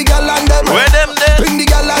 Where the girl and them? Where them? Bring the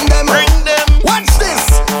girl and them. Bring them. What's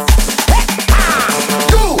this?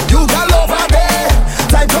 You girl over there.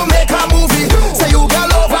 Time to make a movie. Say you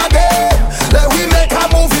girl over there. Let we make a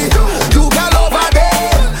movie. You girl over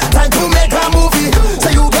there. Time to make a movie.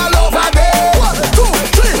 Say you girl over there. 1, 2,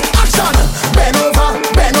 3, action. Bend over.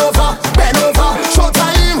 Showtime. Bend over.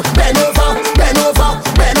 Showtime. Bend over.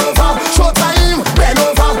 Showtime.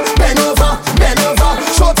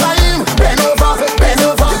 Bend over.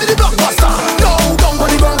 Give me the blockbuster. No, don't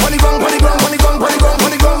pon the ground.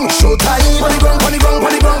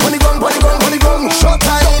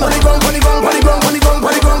 Showtime. Pon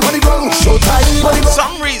the ground. Showtime. For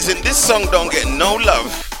some reason, this song don't get no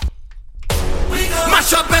love.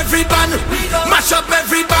 Mash up every band.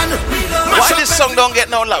 Why this song don't get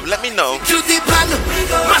no love? Let me know. To the plan.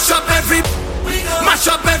 Mash up every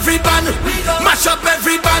band.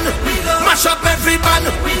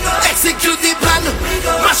 Execute the plan.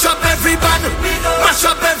 Mash up every band.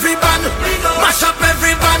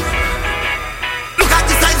 Look at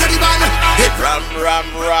the size of the band. Hit Ram.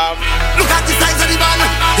 Look at the size of the band.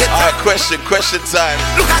 Hit Alright, question time.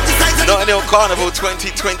 Look at the size of the Not Annual Carnival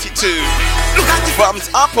 2022. Look at the Thumbs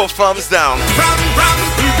up or thumbs down?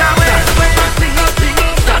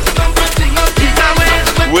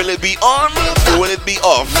 Will it be on or will it be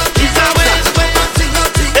off?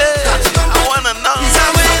 Hey, I wanna know.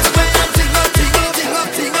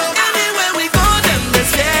 Anywhere we go, them they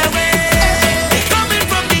stay away. Coming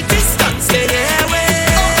from the distance, they away.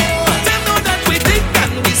 They know that we think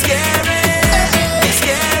and we scary.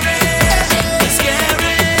 This is our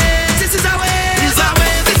way. This is our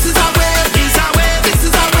way. This is our way. This is our way. This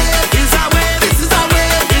is our way. This is our way. This is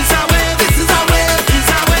our way. This is our way. This is our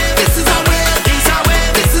way. This is our way. This is our way. This is our way.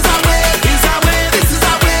 This is our way. This is our way. This is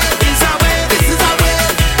our way. This is our way. This is our way.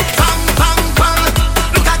 Bang bang bang.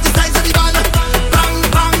 Look at the size of the band. Bang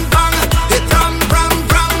bang bang. It ram.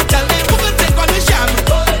 Tell me who will take on the sham?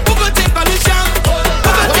 Who will take on the sham?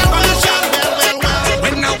 Who will take on the sham?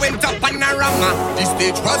 When I went up Panorama, the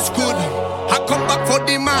stage was good. I come back for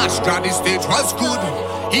the march, the stage was good.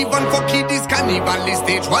 Even for kiddies carnival, the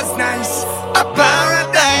stage was nice. A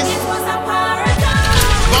paradise.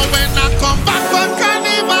 But when I come back for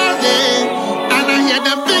carnival day, and I hear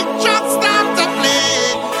the big trucks start to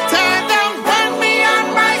play, tell them when me and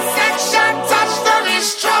my section touch them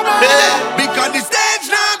is trouble. Yeah. Because the stage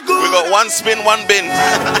not good. We got one spin, one bin.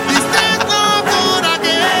 The stage not good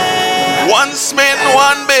again. One spin,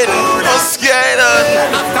 one bin. No scared.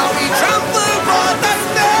 After we trample for the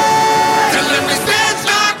stage, tell them the stage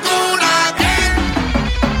not good again.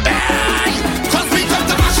 Hey, 'cause we come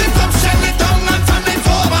to mash it up, shell it down and turn it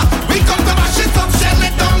over. We come to mash it up, shell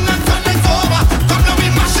it down and turn it over. Come now we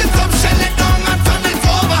mash it up, shell it down and turn it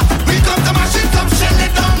over. We come to mash it up, shell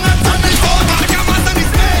it down and turn it over. Make a mass on the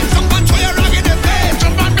stage, jump and throw your rag in the face.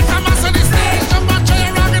 Jump and make a mass on the stage, jump and throw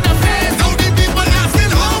your rag in the face. Now the people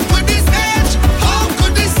asking how could this stage, how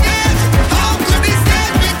could this stage, how could this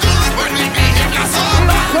stage be good when we be in your soul?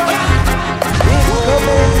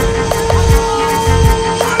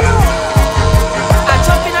 I'm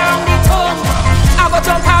jumping around the tongue. I go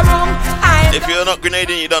jump around. If you're not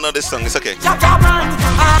Grenadian, you don't know this song. It's okay.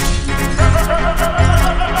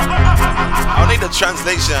 I'll need a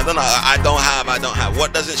translation. I don't know. I don't have.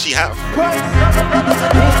 What doesn't she have?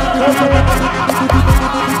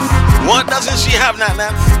 What doesn't she have, Nat?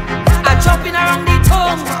 I'm jumping around the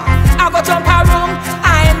tongue. I go jump around.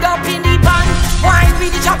 I end up in the band. Wine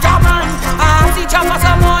with the chop man. I see chop for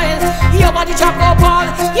some oil. Your body chop go ball.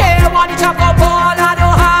 Yeah, body chop go ball. I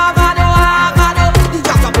don't have.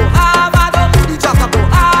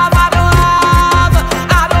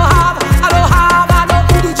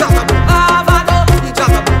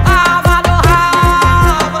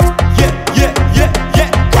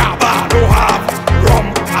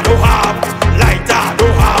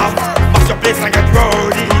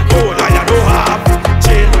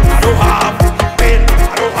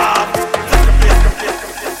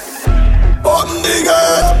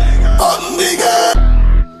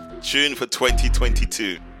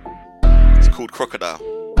 2022. It's called Crocodile.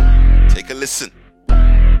 Take a listen. Whew,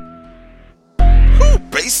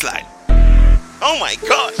 bassline. Oh my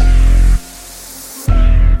God.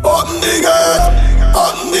 Open the gate,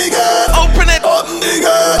 open the gate, open it, open the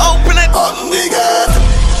gate, open it, open the gate,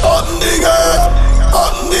 open the gate,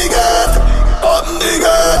 open the gate, open the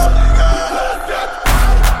gate,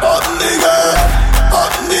 open the gate,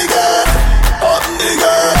 open the gate, open the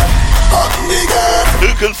gate, open the gate. Who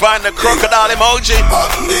can find the crocodile emoji?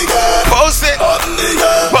 Open the gate, post it, open the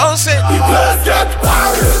gate, post it. The place get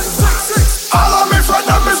wild. All of me friends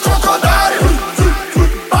are Miss Crocodile.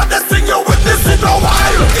 But the thing you witness in a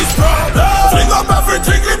while is problem. Fling up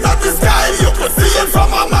everything in the sky. You can see it from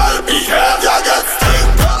a mile. Behavior gets sting.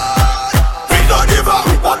 We don't give up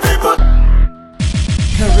what people.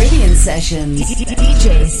 Caribbean Sessions.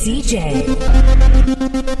 DJ CJ.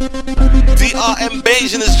 DRM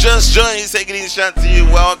Bayesian is just joining. He's taking his shot to you.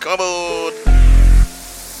 Welcome on.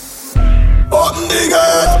 Open the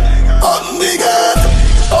gate. Open the gate.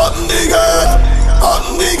 Open the gate.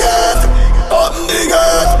 Open the gate. Open the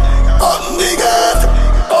gate. Open the gate.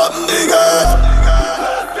 Open the gate.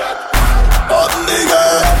 Open the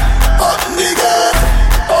gate. Open the gate.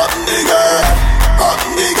 Open the gate.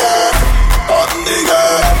 Open the gate. Open the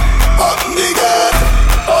gate. Open the gate.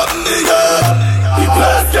 Open the gate. The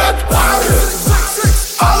place get wild.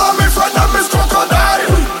 All of me friends are Miss Crocodile.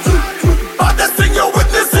 But the thing you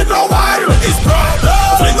witness in a while is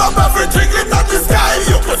problem. Fling up everything in the sky.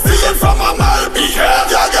 You can see it from a mile.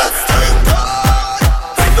 Behavior gets sting.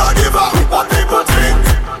 We don't give up what people think.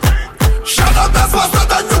 Shut up, that's faster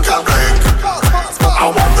than you can blink. I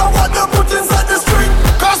wonder what they put inside the string.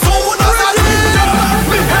 Cause soon as I leave,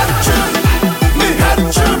 me head chip, me head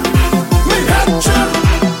chip, me head chip,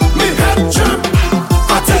 me head chip.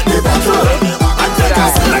 I take the bottle and take a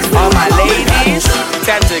select. All my ladies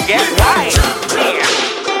tend to get wild.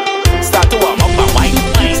 Start to warm up and wine.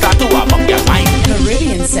 Start to warm up your wine.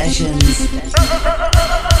 Caribbean Sessions.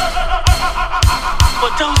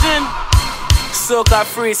 Put those in. Soca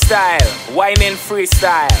freestyle, whining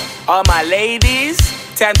freestyle. All my ladies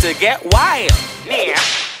tend to get wild. Yeah.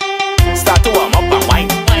 Start to warm up and wine.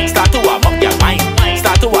 Start to warm up your wine.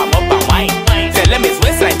 Start to warm up and wine. Tell them it's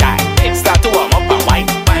waistline time. Start to warm up and wine.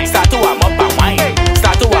 Start to warm up and wine.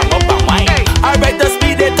 Start to warm up and wine. Alright, the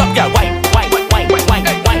speed it up, yeah. Wine, wine, wine, wine, wine, wine,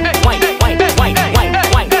 wine, wine, wine, wine, wine,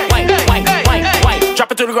 wine, wine, wine, wine.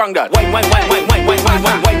 Drop it to the ground, girl. Wine, wine, wine, wine, wine, wine, wine,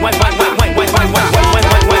 wine, wine, wine, wine, wine, wine, wine,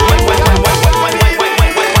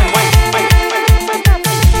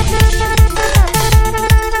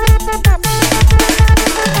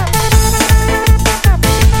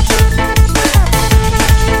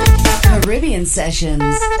 wine. Caribbean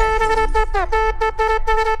Sessions.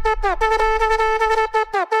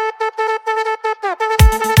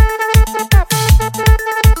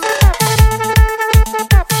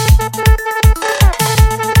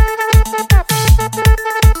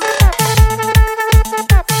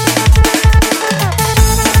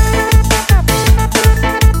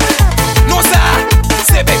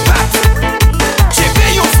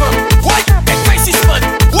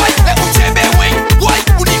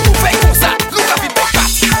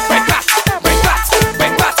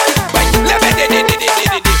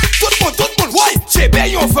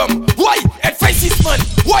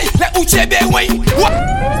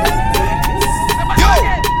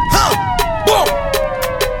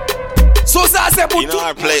 You know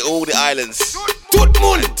I play all the islands.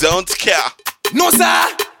 Don't care. No ça,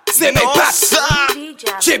 c'est mes pattes.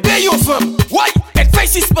 J'ai bien une femme, ouais, elle fait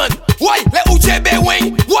six semaines. Ouais, les où j'ai bien,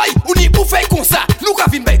 ouais, on y pour faire comme ça. Nous qu'à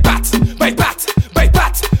vin, bay pat, bay pat, bay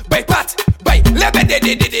pat, bay pat, bay, les bé, de.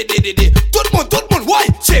 Tout le monde, ouais,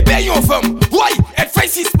 j'ai bien une femme. Ouais, elle fait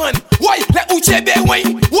six semaines. Ouais, les où j'ai bien, ouais,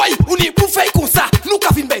 on y pour faire comme ça. Nous qu'à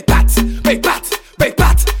vin, bay pat, bay pat, bay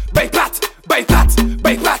pat, bay pat, bay pat,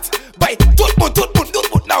 bay pat, bay. Tout le monde,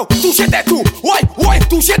 now, touchez tes tout. Ouais,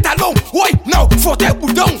 touchez talon. Ouais, now, faut tes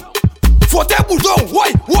boudons.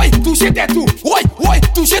 Ouais, touchez tes tout. Ouais,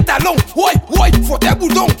 touchez talon. Ouais, faut tes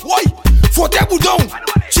boudons. Ouais, faut tes boudons.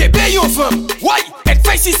 J'ai bien une femme. Ouais, elle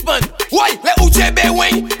fait six semaines. Ouais, les où j'ai bien,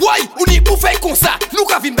 ouais, on y pour faire comme ça. Nous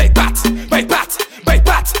qu'à vin, bay pat, bay pat, bay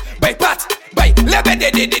pat, bay pat, bay, les bé,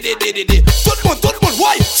 de. Tout le monde,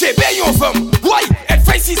 ouais, j'ai bien une femme. Ouais, elle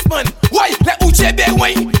fait six semaines. Ouais, les où j'ai bien,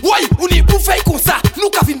 ouais, on y pour faire comme ça. Nous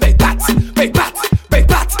qu'à vin, bay pat, bay pat, bay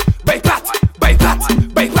pat, bay pat, bay pat,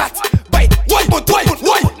 bay pat, bay. Ouais,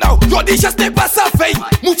 now, yo déjà c'était pas sa veille.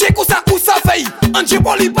 Mouché qu'on ça ou sa veille. Ange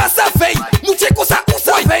Poli pas sa veille. Mouché qu'on ça ou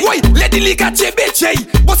sa veille. Ouais, les délicats chébé chey.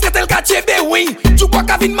 Boss katel ka chébé oui. Tu vois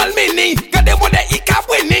qu'à vin malmené. Gardez-moi des ika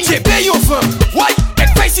winning. J'ai payé une femme. Ouais, elle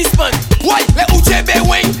fait six semaines. Why, le UJB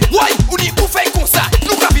wing. Why, ou ni pou fè kon sa.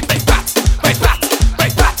 Nou ka vit bay pat. Bay pat. Bay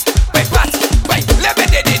pat. Bay pat. Bay. Lebe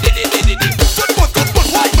de. Tout le monde.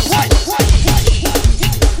 Why.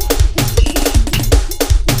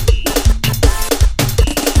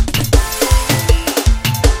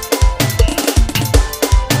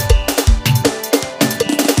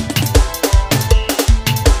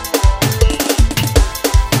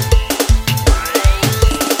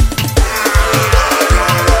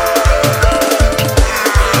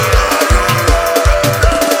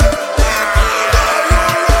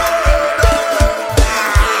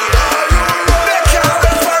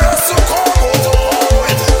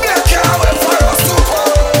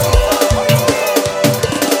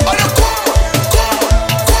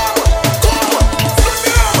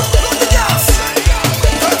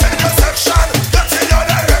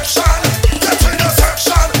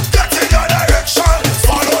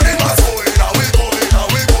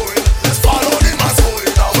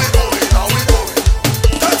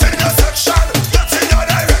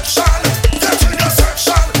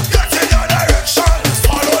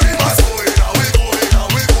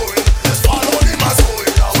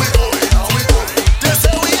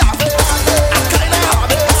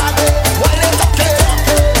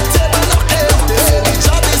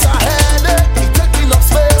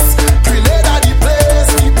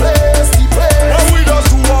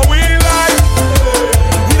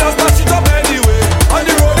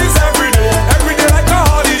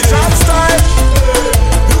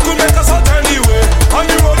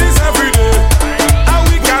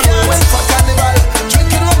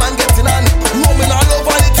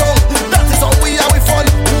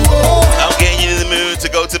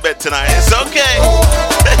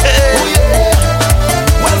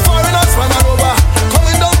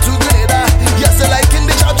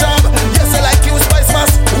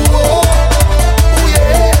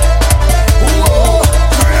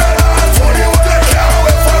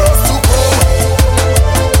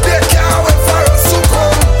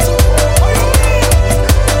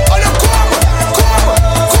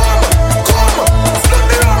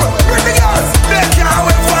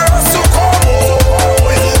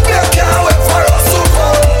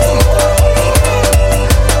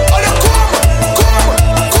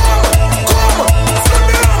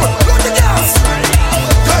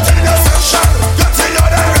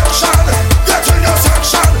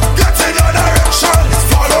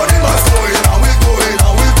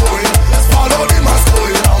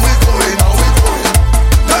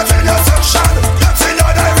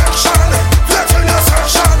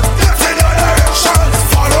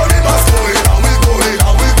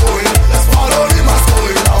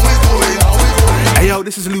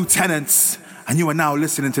 And you are now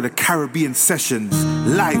listening to the Caribbean Sessions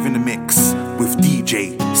live in the mix with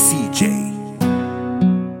DJ CJ.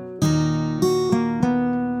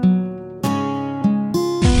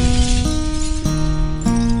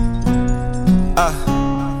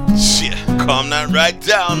 Shit, calm that right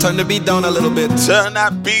down. Turn the beat down a little bit. Turn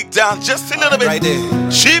that beat down just a little bit. Right there.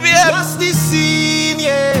 GBM. What's the scene,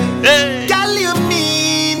 yeah? Hey. Girl, you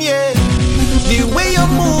mean, yeah? The way you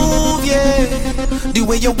move, yeah. The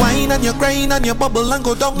way you whine and you grind and you bubble and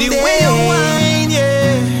go down. The way you whine,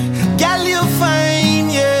 yeah. Girl, you fine,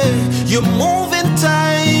 yeah. You move in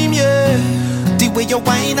time, yeah. The way you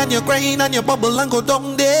whine and you grind and you bubble and go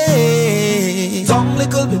down there. Down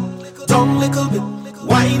little bit, down little bit.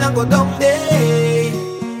 Whine and go down there.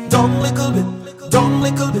 Down little bit, down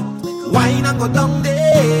little bit. Whine and go down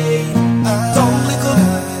there. Down little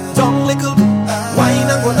bit, down little bit. Whine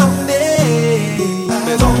and go down there.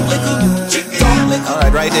 Down little bit.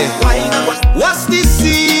 Alright, right there. What's the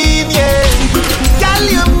scene, yeah? Girl,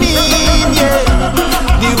 you mean, yeah?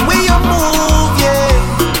 The way you move, yeah.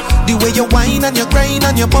 The way you whine and you grind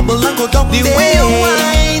and you bubble and go down the there. Way you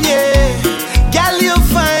whine, yeah. Girl, you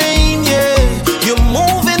fine, yeah. You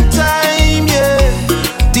move in time, yeah.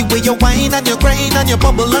 The way you whine and you grind and you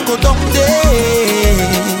bubble and go down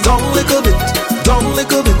there. Down little bit, down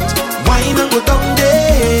little bit. Whine and go down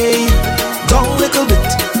there. Down little bit,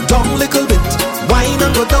 down little bit. Wine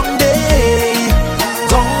and go down there.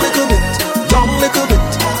 Down little bit, down little bit.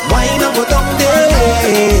 Wine and go down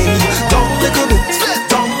there. Down little bit,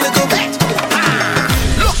 down little bit.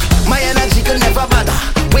 Look, my energy can never bother.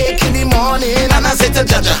 Wake in the morning and I say to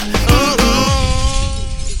Jaja.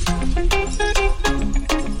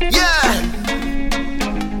 Yeah,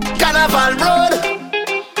 Carnival Road.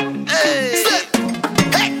 Hey.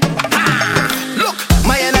 Look,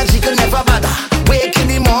 my energy can never bother. Wake in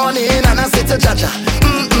the morning and I say to Jaja,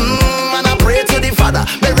 and I pray to the Father.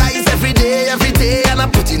 Me rise every day, and I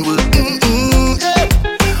put in work. Yeah.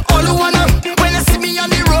 All who wanna, when you see me on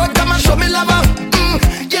the road, come and show me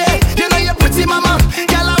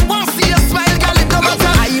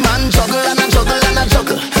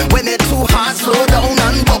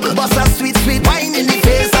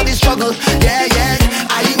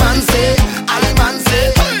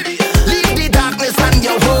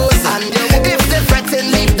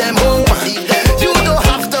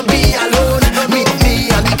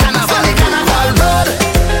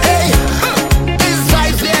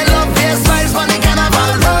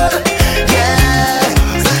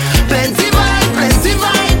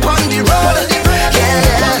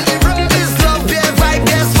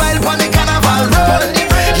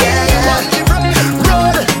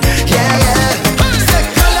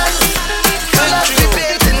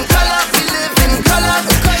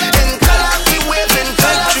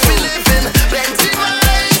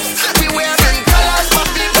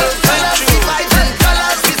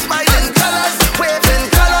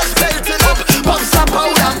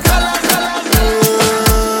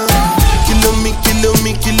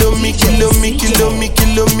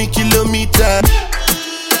kilometer.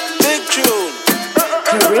 Big tune.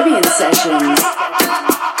 Caribbean Sessions.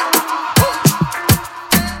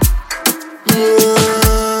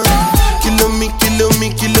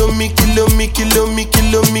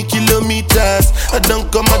 Kilometers. I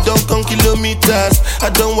don't come kilometers. I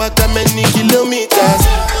don't walk that many kilometers.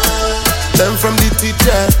 Learn from the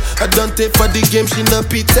teacher. I don't take for the game, she no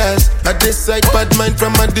pitas. I decide bad mind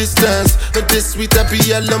from a distance. But this sweet I be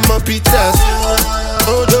all on my pitas.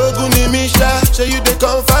 Oh, Doguni Misha, show you the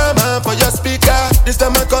confirm for your speaker. This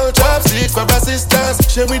time I call chopsticks for assistance.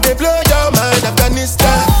 Show we they blow your mind,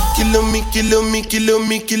 Afghanistan. Kilometers.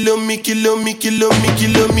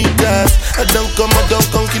 I don't come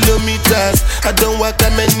kilometers. I don't walk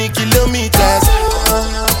that many kilometers.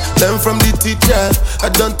 Learn from the teacher. I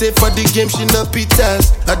don't take for the game, she no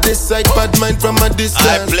pitas. I decide bad mind from a distance.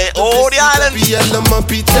 I play all the islands. Be all on my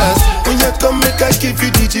pitas. When you come, make I give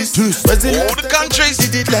you digits. All the countries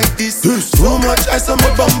did it like this. Too much ice on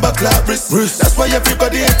my bumper clap wrist. That's why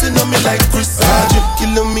everybody hating on me like Chris.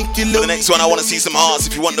 The next one, I wanna see some hearts.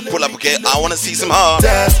 If you want to pull up, okay, I wanna see some hearts.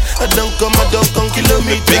 I don't come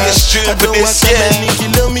kilometers. Biggest tune for this year.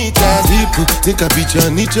 Kilometers. People think I be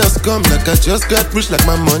Johnny, just come. Like I just got rich, like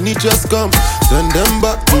my money just come. Send them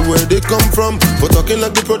back to where they come from. For talking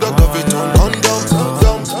like the product of it on condom.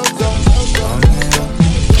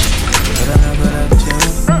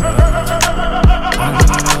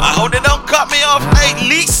 I hope they don't cut me off. Hey,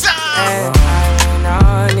 Lisa.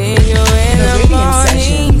 I need you in the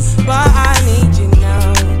morning, but I need you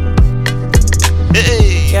now.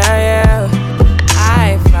 Hey. Yeah.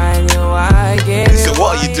 I find you, I get it. So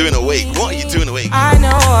what are you doing awake? I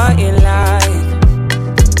know what you like.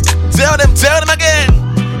 Tell them again.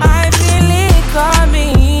 I feel it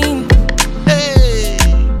coming. Hey.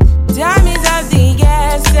 Time is of the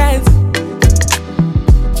essence.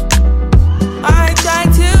 I try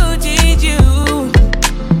to teach you,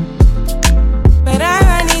 but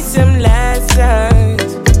I need some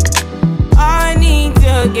lessons. I need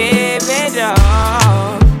to give it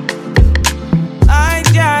all. I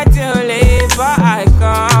try to live, but I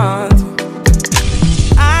can't.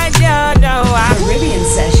 I don't know why. Caribbean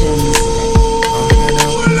Sessions.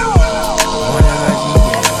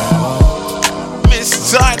 Miss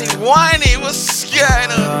Tiny Whiny, what's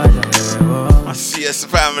going on? I see us,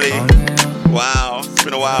 family. Wow, it's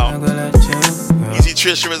been a while. Easy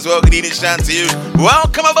Trisha as well, good evening, shout to you.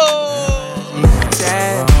 Welcome aboard.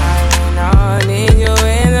 I need you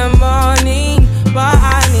in the morning, but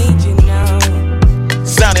I need you now.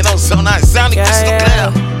 Sounding oh so nice, sounding crystal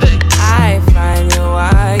clear. I find you,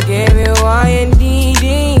 I give you all you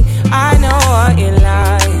needing. I know what you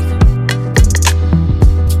like.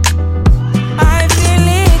 I feel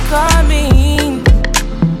it coming.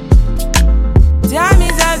 Time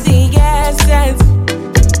is of the essence.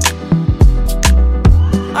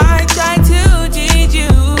 I try to teach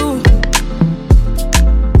you,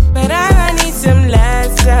 but I need some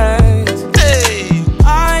lessons. Hey.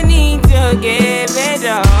 I need to give it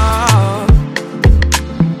all.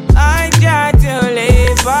 I try to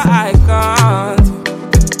live, but I can't.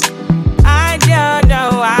 I don't know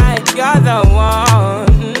why you're the one.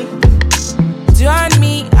 Turn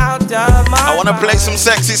me out of my I wanna play some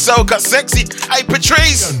sexy soca, sexy. Hey,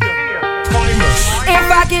 Patrice.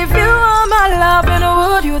 If I give you all my love, and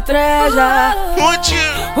would you treasure? Would you?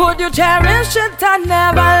 Would you cherish it and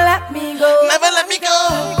never let me go? Never let me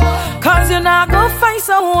go. Cause you're not gonna find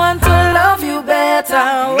someone to love you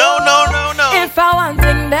better. No. If I want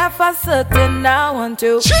thing that for certain, I want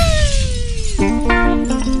to.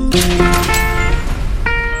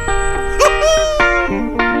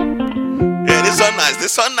 Yeah, this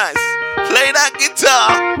one nice. Play that guitar.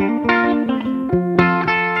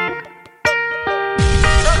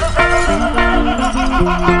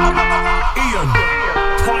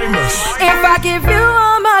 If I give you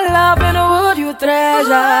all my love, and would you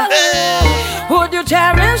treasure? Would you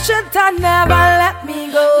cherish it and never let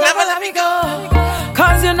me go? Never let me go.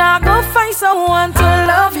 Cause you're not gonna find someone to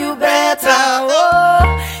love you better.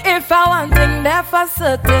 Oh, if I want thing that for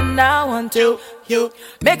certain, I want to.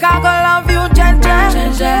 Make I go love you, Jaja.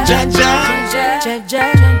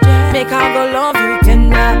 Make I go love you,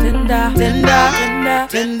 tender.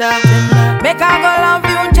 Make I go love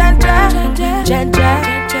you, Jaja.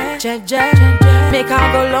 Make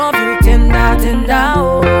I go love you, tender.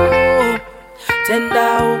 Oh, tender.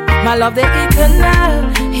 Oh, my love the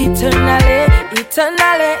eternally.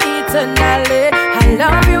 I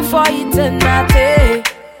love you for eternity.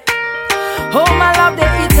 Oh, my love the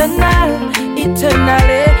eternally.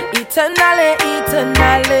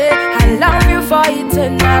 I love you for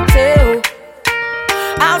eternity.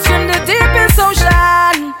 I'll swim the deepest ocean.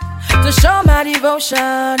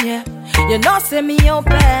 devotion, yeah. You know, see me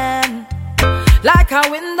open like a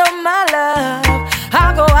window, my love.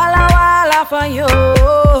 I go walla for you.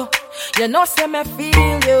 You know, see me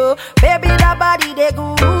feel you, baby. That body they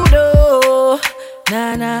good, oh.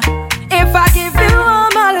 Nah, nah. If I give you all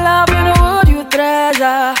my love, you know, would you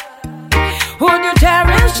treasure? Would you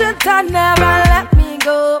cherish it and never let me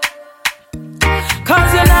go?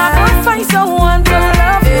 Cause you're not gonna find someone to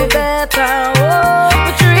love you better. Oh,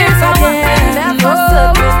 but if I can never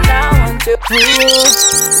settle down to you.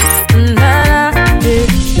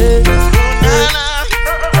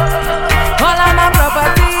 All of my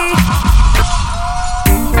property.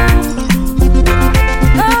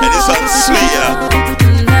 And it's on sweet, yeah.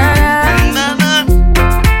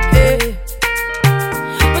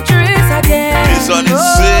 But you is again. This one is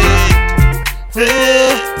sweet.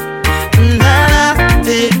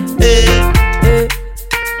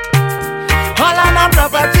 All of my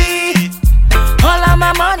property, all of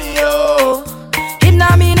my money, oh. It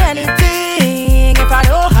not mean anything if I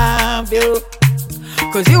don't have you.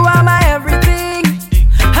 Cause you are my everything,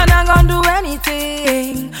 and I'm gonna do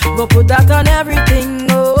anything. Go put that on everything,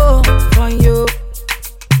 oh, for you.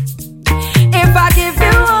 If I give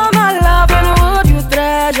you all my love, and would you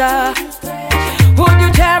treasure? Would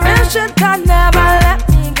you cherish it and never let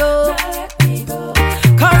me go?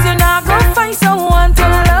 Cause you're not gonna find someone to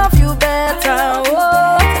love you better,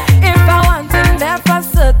 oh. If I want to never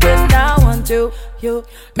certain, I want to you.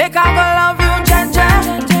 Make I go love you, Jaja,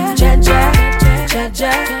 Jaja,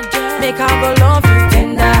 Jaja. Make I go love you,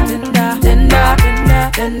 tender, tender, tender, tender,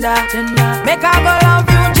 tender, tender. Make I go love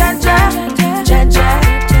you, Jaja, Jaja,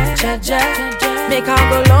 Jaja. Make I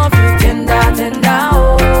go love you, tender, tender,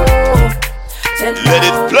 oh. Tender, let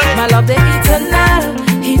it play. My love the eternal,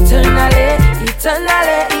 eternally,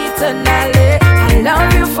 eternally, eternally. I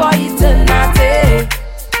love you for eternity.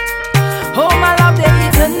 Oh, my love the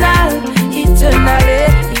eternal, eternally,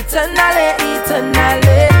 eternally,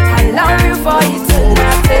 eternally. I love you for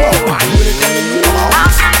eternity.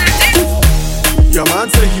 Your man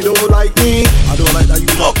say he don't like me. I don't like that you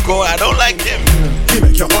talk. Oh, I don't like him. He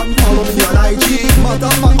make you unfollow me on IG.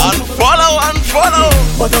 Unfollow.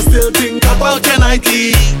 But I still think about your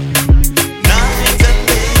nighty. Night and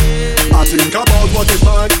day. I think about what it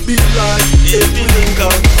might be like if you link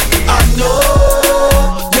up. I know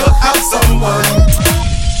you have someone.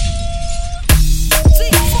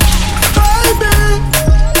 Baby,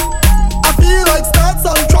 I feel like start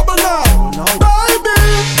some trouble now. Baby,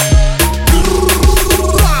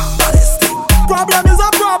 problem is a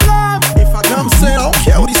problem. If I come say, I don't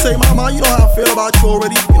care what he say, mama. You know how I feel about you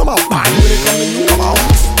already. You know about bang when it comes to you. Come on.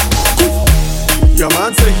 Your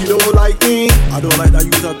man say he don't like me. I don't like that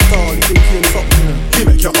you at all. He think he something. He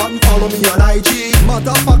make you unfollow me on IG.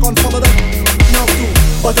 Matter of fact, unfollow them. Now too.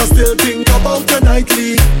 But I still think about you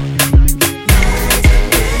nightly.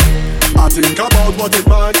 I think about what it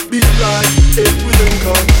might be like if we link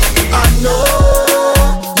up. I know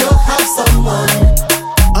you have someone.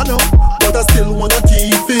 I know, but I still wanna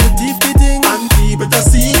keep it and keep it a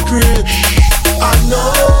secret. I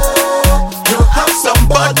know you have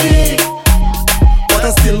somebody, but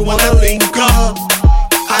I still wanna link up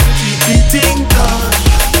and keep it in touch.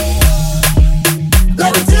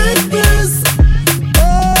 Let it take place.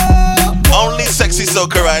 Only sexy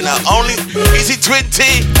soca right now. Only Easy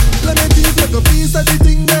 20. Let me take like a piece of the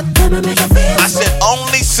thing that make you feel. I said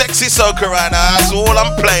only sexy soca right now. That's all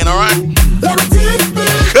I'm playing, alright? Let me take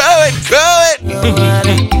place. Go it.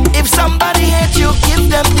 If somebody hate you, give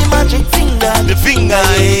them the magic finger. The finger,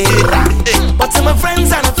 eh. But to my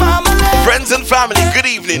friends and family. Friends and family, good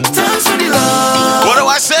evening. Thanks for the love. What do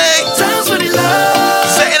I say? Thanks for the love.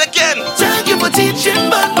 Say it again. Thank you for teaching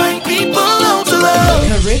bad mind people how to love.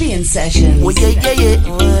 Caribbean Sessions. Oh yeah, yeah, yeah.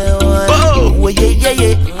 Oh yeah, yeah,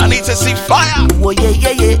 yeah. I need to see fire. Oh yeah,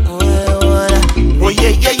 yeah, yeah. Oh yeah,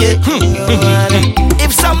 yeah, yeah.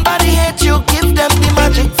 If somebody hate you, give them the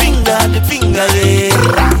magic finger, the finger,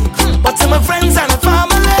 yeah. But to my friends and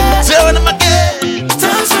family, tell them again.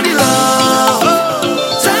 Thanks for the love.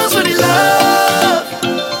 Thanks for the love.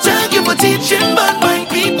 Thank you for teaching bad mind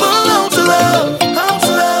people how to love, how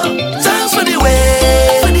to love. Thanks for the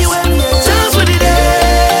way, thanks for the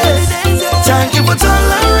days. Thank you for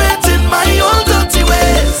tolerating my old dirty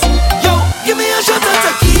ways. Yo, give me a shot of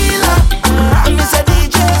tequila.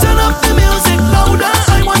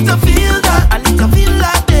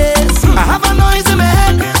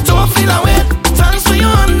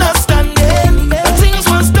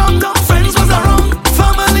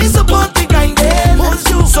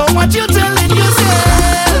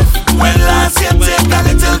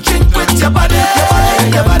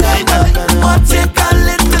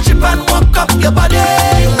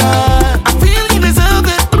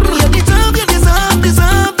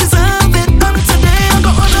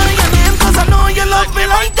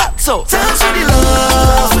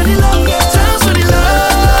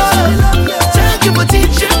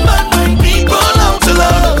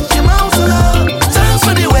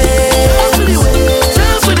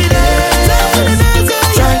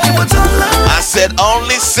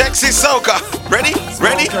 This is Soca. Ready?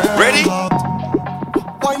 Ready? Ready?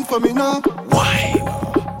 Wine for me now. Wine.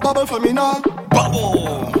 Bubble for me now.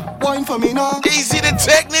 Bubble. Wine for me now. Easy the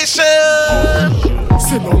technician.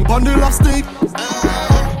 Sit down on the lap stick.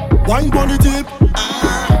 Wine on the tip.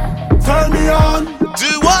 Turn me on.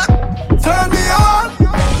 Do what? Turn me on.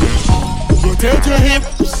 Rotate your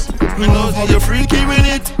hips. We know how you're freaky with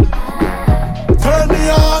it. Turn me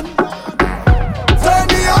on. Turn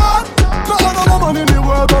me on. No other woman in the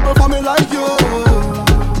world bubble for me like you.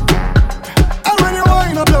 And when you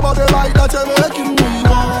wind up your body like that, you're making me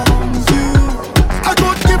want you. I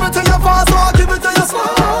could give it to you fast or I'll give it to you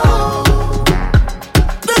slow.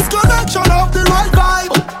 This connection of the right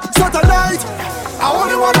vibe. So tonight, I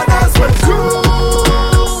only wanna dance with you.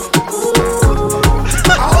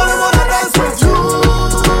 I only wanna dance with you.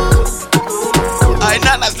 I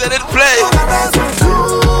not let it play.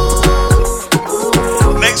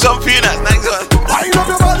 Next one, Peanut. Next one. Wind up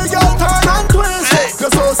your body, girl, turn and twist. Hey.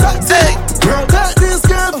 You're so sexy. Hey. Girl, take this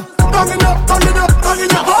game. Down in your heart. Down in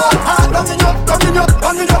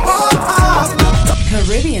your heart.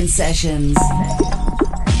 Caribbean Sessions.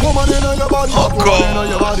 Woman in your body. Oh, woman in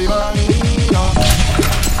your body.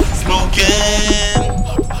 Smoking.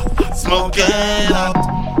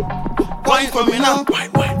 Wine for me now.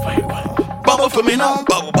 Wine. Bubble for me now.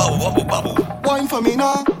 Bubble. Wine for me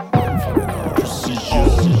now.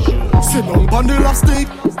 Sit down on the lap stick.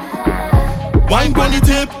 Wine on the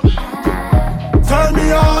tip. Turn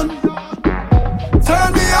me on.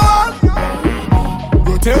 Turn me on.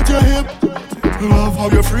 Rotate your hip. Love how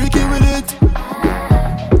you're freaky with it.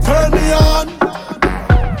 Turn me on.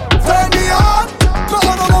 Turn me on. No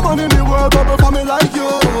other woman in the world bubble for me like you.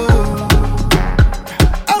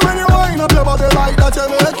 And when you wind up your body like that, you're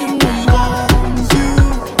making me want you.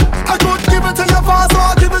 I could give it to you fast or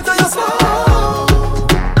I'll give it to you slow.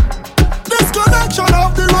 This connection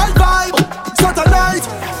of the right vibe. So tonight,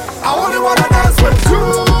 I only wanna dance with you.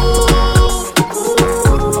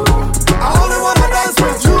 I only wanna dance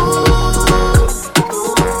with you.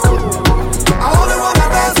 I only wanna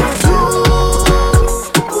dance with you.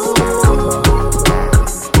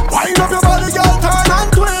 Wind up your body, girl, turn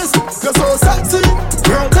and twist. You're so sexy,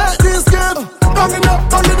 girl, take this game. Down in your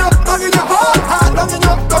heart. Down in your heart.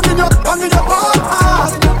 Take love, down in your heart.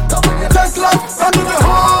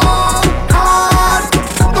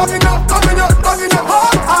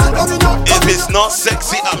 If it's not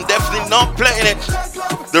sexy, I'm definitely not playing it.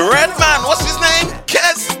 The red man, what's his name?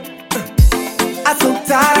 Kes. I'm so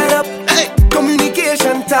tied up. Hey.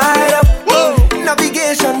 Communication tied up. Whoa.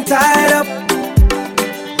 Navigation tied up.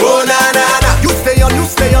 Oh na. You stay on me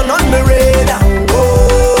radar.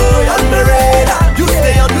 Oh, on me radar. You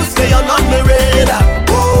stay on me radar.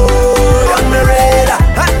 Oh, on me radar.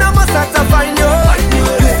 And I must have to find you.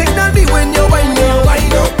 You signal me when you wind up.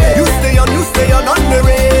 You stay on me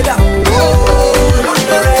radar. Oh, on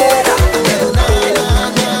me radar.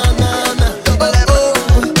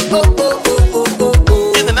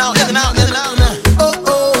 In and out.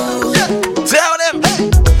 Tell them.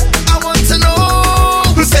 I want to know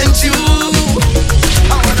who sent you.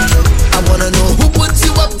 I wanna know who put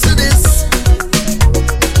you up to this.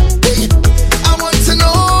 Hey, I want to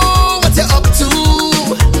know what you're up to.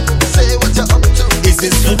 Say what you're up to. Is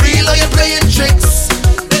this for real or you're playing tricks?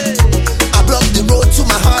 I blocked the road to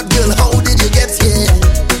my heart, girl. How did you get here?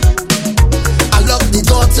 I locked the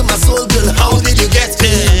door to my soul, girl. How did you get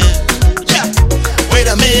here? Yeah. Wait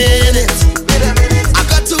a minute. I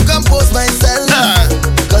got to compose myself.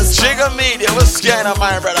 Cause Trigger Media, what's going on,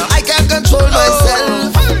 my brother? I can't control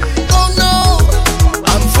myself. Oh no,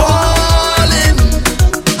 I'm falling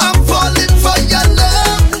for your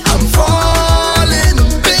love. I'm falling,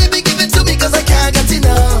 baby, give it to me 'cause I can't get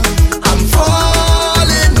enough. I'm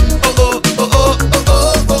falling, oh.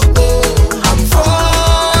 I'm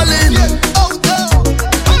falling, oh no,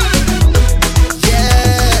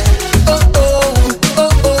 yeah, oh.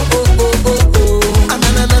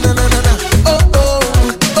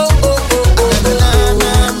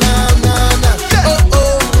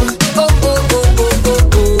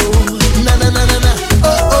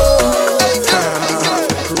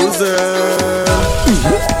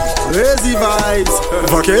 Lazy vibes,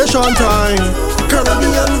 vacation time,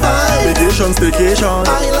 Caribbean vibes, vacation, staycation,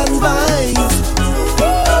 island vibes.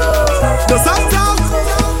 the Soca,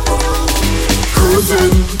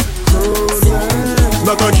 Cruising,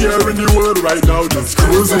 not a care in the world right now, just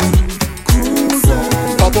cruising.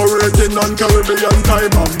 Operating on Caribbean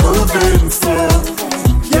time, I'm moving slow.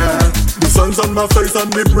 Yeah, the sun's on my face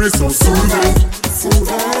and the breeze so soothing.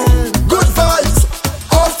 good vibes,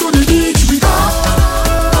 off to the beach we go.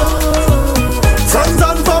 Friends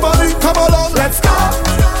and family, come along, let's go.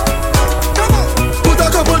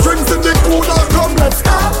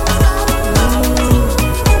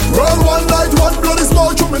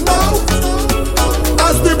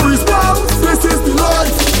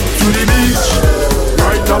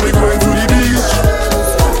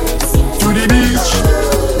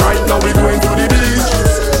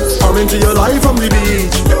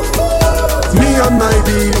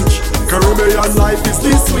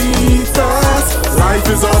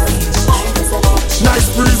 is a beach. Nice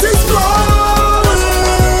breeze is blowing.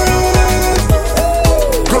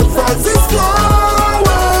 Good vibes is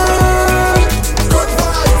flowing. Good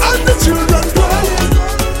vibes and the children playing.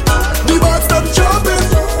 The birds them jumping.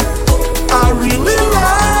 I really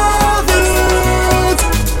love it.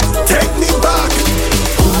 Take me back.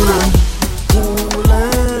 Cooling,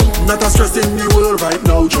 cooling. Not a stress in the world right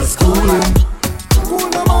now, just cooling.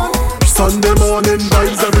 Sunday morning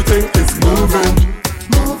vibes, everything is moving.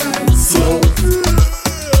 So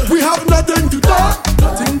we have nothing to do.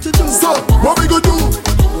 So what we gonna do?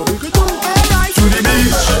 To the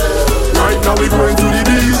beach. Right now we going to the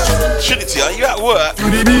beach. Trinity, are you at work? To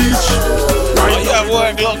the beach. Right are you at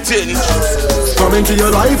work locked in? Come into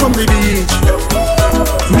your life on the beach.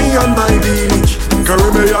 Me on my beach.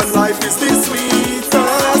 Caribbean life is the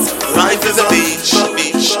sweetest. Life is a beach,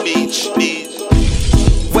 beach, beach, beach.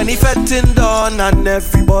 When he fetting done and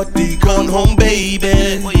everybody gone home,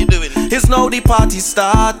 baby. What you doing? It's now the party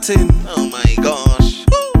starting. Oh my gosh.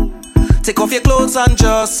 Woo. Take off your clothes and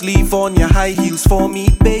just leave on your high heels for me,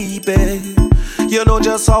 baby. You know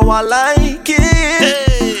just how I like it.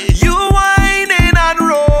 Hey. You whining and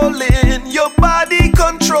rolling, your body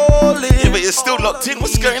controlling. Yeah, but you're still locked in.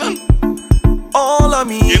 What's going on? All of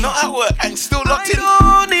me. You're not at work and still locked in.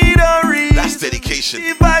 I don't need a reason. That's dedication.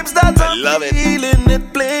 The vibes that I love it. Feeling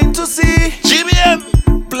it plain to see.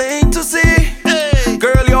 GBM. Plain to see. Hey.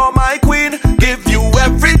 Girl, you're my queen. Give you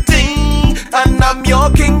everything. And I'm your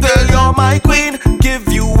king. Girl, you're my queen. Give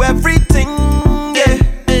you everything. Yeah.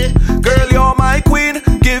 Girl, you're my queen.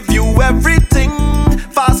 Give you everything.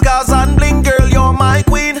 Fast cars and bling. Girl, you're my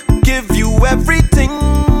queen. Give you everything.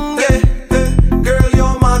 Yeah. Girl,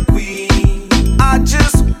 you're my queen. I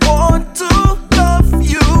just want to love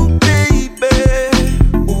you, baby.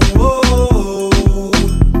 Ooh,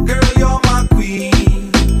 girl, you're my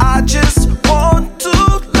queen. I just want to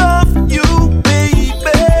love you,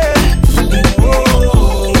 baby.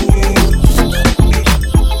 Ooh.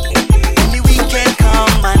 When the weekend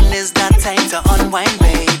come and it's that time to unwind,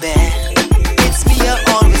 baby, it's me you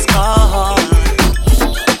always call.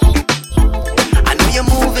 I know you're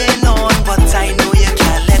moving on, but I know you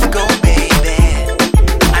can't let go, baby,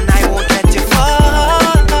 and I won't let you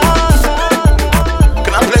fall.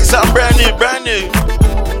 Can I play something brand new, brand new?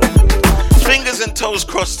 Fingers and toes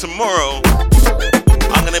crossed tomorrow.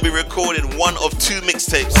 I'm gonna be recording one of 2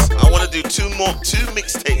 mixtapes. I wanna do 2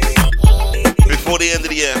 mixtapes before the end of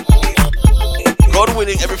the year. God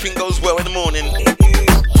willing, everything goes well in the morning.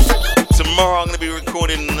 Tomorrow I'm gonna be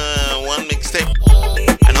recording 1 mixtape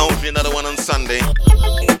and hopefully another one on Sunday.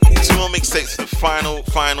 2 more mixtapes for the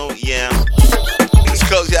final year. Let's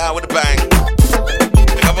close it out with a bang.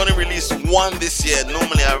 I've only released 1 this year.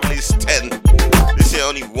 Normally I release 10. This year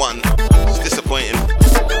only 1. It's disappointing.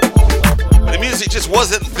 But the music just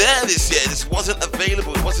wasn't there this year. It just wasn't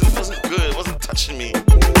available. It wasn't good. It wasn't touching me.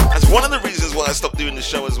 That's one of the reasons why I stopped doing the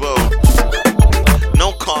show as well.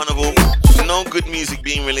 No carnival, no good music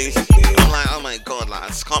being released. I'm like, oh my god, like I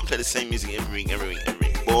just can't play the same music every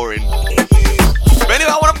week. Boring. But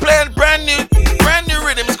anyway, I want to play a brand new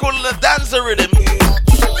rhythm. It's called the dancer rhythm.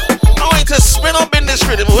 I want you to spin up in this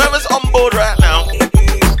rhythm. Whoever's on board right now.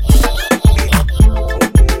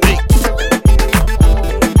 Hey.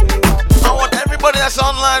 I want everybody that's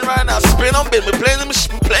online right now, spin up in. We're playing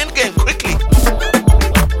the game quickly.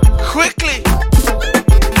 Quickly.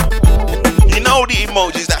 You know the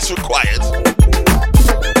emojis that's required.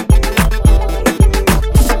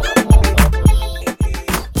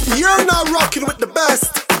 You're not rocking with the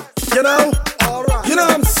best, you know? Alright. You know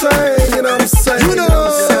what I'm saying, you know what I'm saying. You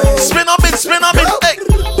know. Spin up in, hey.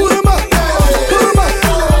 Put 'em up, put 'em up.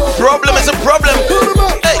 Problem is a problem. Put 'em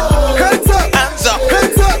up, hey. Hands up, hands up,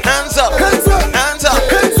 hands up, hands up, hands up, hands up,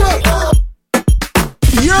 hands up.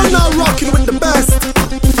 You're not rocking with the best.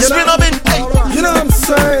 Spin up in, hey. You know what I'm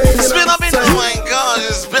saying. Spin up in, oh my god,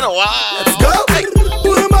 it's been a while. Let's go. Hey.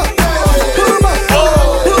 Put 'em up, put 'em up,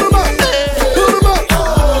 put 'em up, put 'em up.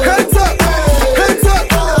 Hands up, hands up,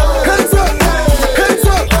 hands up, hands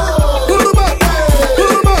up. Put 'em up,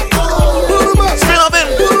 put 'em up, put 'em up. Spin up in,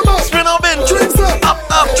 spin up in. Drinks up,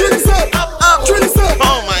 drinks up, drinks up.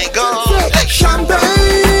 Oh my god. Hey.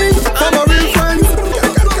 Champagne for my real friends,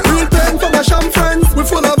 real pen for my sham friends. We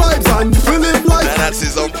full of vibes and we live life. Man, that's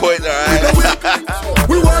his own point, alright.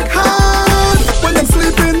 We work hard when I'm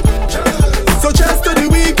sleeping. So just to the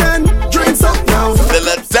weekend, drinks up now.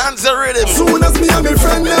 The dancer rhythm. Soon as me and my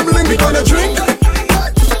friend them link, we gonna drink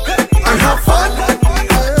and have fun.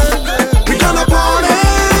 We gonna party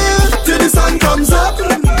till the sun comes up.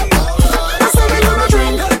 I said we gonna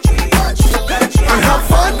drink and have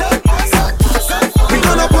fun. We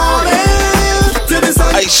gonna party till the sun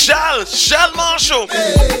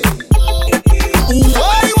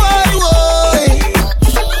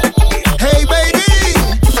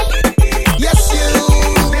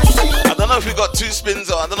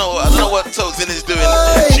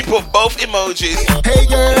emojis. Hey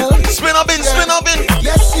girl, spin up in, spin up in.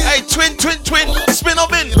 Yes, yes. Hey, twin, spin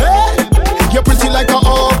up in. Hey, you're pretty like an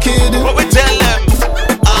orchid. What we tell them?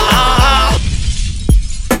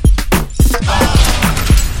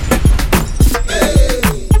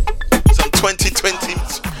 Some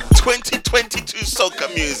 2022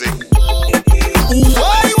 soca music.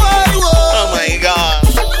 Oh my God.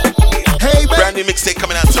 Hey, brand new mixtape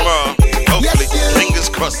coming out tomorrow. Hopefully, fingers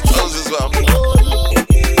crossed, toes as well.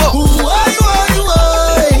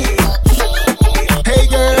 Hey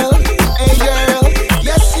girl,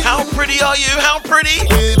 yes. How pretty are you? How pretty?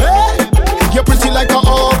 You're pretty like an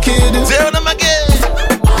orchid. Tell them again.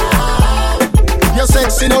 You're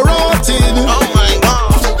sexy, no rotted. Oh my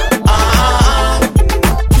gosh.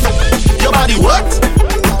 Your body what?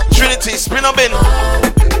 Trinity, spin up in.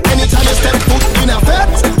 Anytime you step foot in a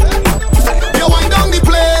fet, you wind down the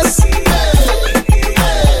place.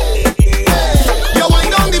 You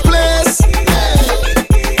wind down the place.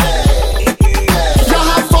 You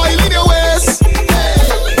have foil in your waist.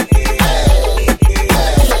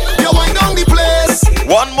 You wind down the place.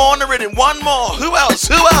 One more on the rhythm, one more. Who else?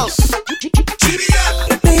 Who else?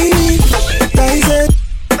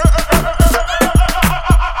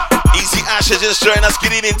 Easy Asher just joined us,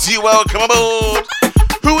 getting into you. Welcome aboard.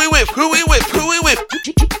 Who we with? Who we with? Who we with?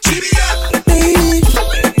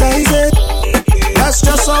 That's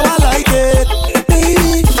just how I like it.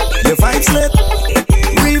 Your vibe slip,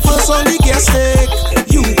 reverse on the gas stick.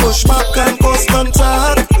 You push back and cause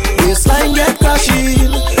contact. Baseline get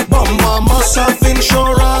crashing. Bumper must have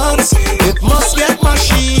insurance. It must get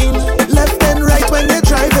machine. Left and right when you're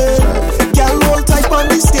driving. Girl roll tight on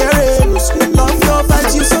the steering. Love your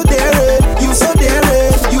vibes, you so daring. You so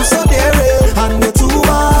daring. You so daring. And you're too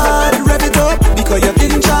bad. Rev it up because you're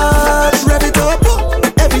in charge. Rev it up.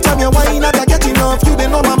 Every time you whine, I get enough. You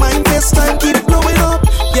been on my mind this time, keep blowing up.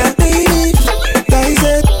 Yeah, that is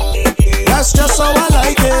it. That's just how I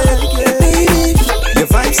like it. Your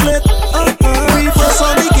vibe slip, reverse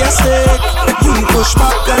on the gas stick. You push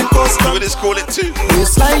back and cause. Look at this, call it two.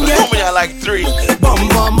 Baseline get. Normally I like three. I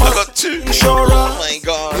got two. Sure. Oh my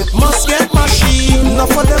God. It must get machine.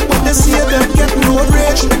 Enough for them when they see them get road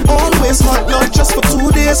rage. Always hot, not just for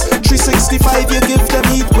 2 days. 365, you give them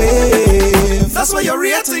heat wave. That's why your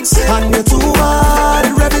ratings say. And you're too hard,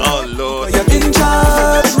 rev it. Oh Lord. You're in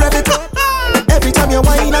charge, rev it. Every time you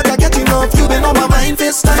whine, I get enough. You been on my mind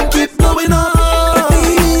this time, keep blowing up.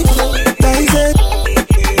 That is it.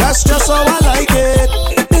 That's just how I like it.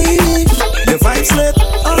 Your vibe slip,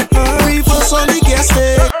 reverse on the gas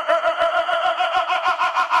stick.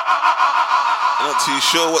 Not too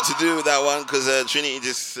sure what to do with that one because Trinity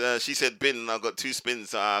just she said bin and I've got 2 spins,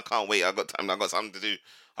 so I can't wait. I got time. I got something to do.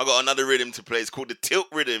 I got another rhythm to play. It's called the tilt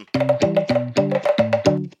rhythm.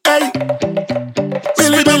 Hey,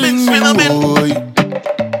 spin up in, spin up in.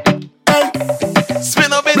 Hey,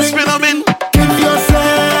 spin up in, spin up in. Give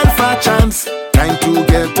yourself a chance. Time to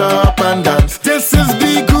get up and dance. This is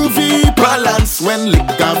the groovy balance. When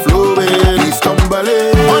liquor flowing, we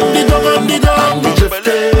stumbling. On the drum, on the drum, we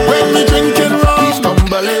drifting. When we drinking rum, we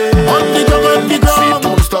stumbling. On the drum, on the drum. See,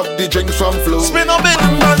 don't stop the drinks from flowing. Spin up in.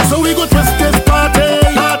 So we go twist this party.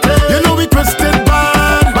 You know we twisted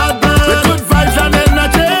bad. With good vibes and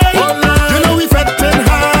energy. You know we fetting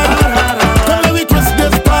hard. Come let we twist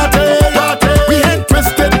this party. We head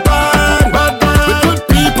twisted bad. With good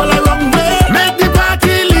people around me. Make the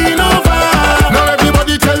party lean over. Now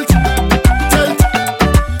everybody tilt, tilt,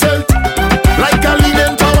 tilt. Like a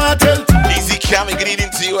leaning tower tilt. Easy Cam, good evening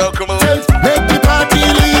to you. Welcome on. Tilt. Make the party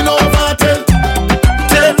lean over. Tilt,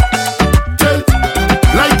 tilt, tilt.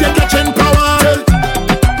 Like you're catching power. Tilt,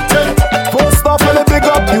 tilt. Post up when they big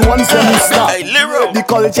up, you want some stop. Hey, Lero. The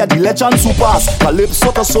culture, the legend super. My lips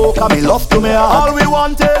soca, me love to me heart. All we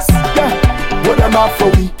want is, yeah, what them have for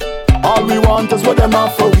we. All we want is what them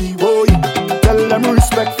have for we. Oh, yeah. Tell them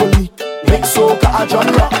respectfully. Make soca a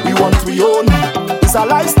genre, we want we own. It's a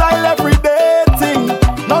lifestyle everyday thing.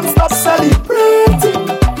 Non-stop celebrating.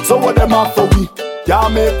 So what them have for we. Yeah,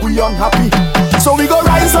 make we unhappy. So we go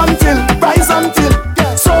rise until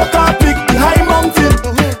soca peak the high mountain.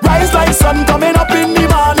 Rise like sun coming up in the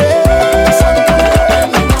morning.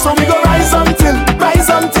 So we go rise until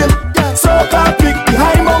soca peak the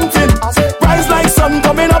high mountain. Rise like sun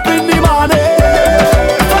coming up in the morning.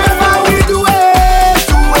 Forever we do it,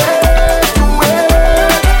 do it, do it.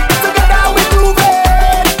 Together we do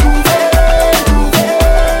it, do it, do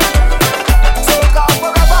it. Soca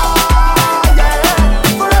forever, yeah.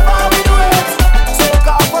 Forever we do it.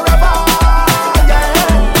 Soca forever, yeah.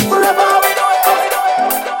 Forever we do it.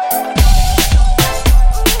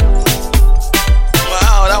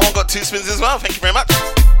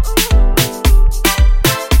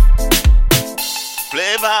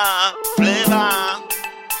 flavor.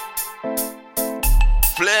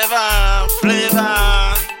 Flavor, flavor.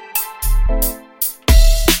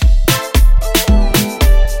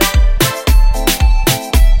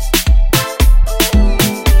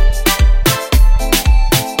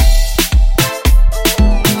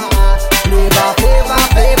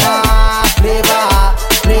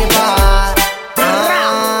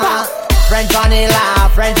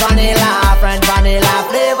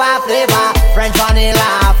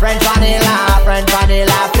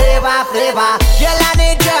 Flavor, girl I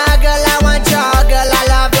need your, girl I want your, girl I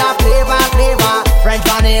love your flavor, flavor. French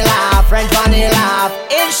vanilla.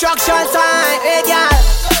 Instruction time, hey girl,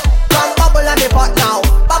 come bubble on the pot now,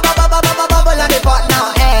 bubble on the pot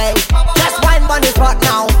now, hey. Just wine on the spot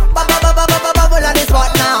now, bubble on the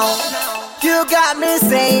spot now. You got me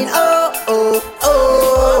saying, oh, oh,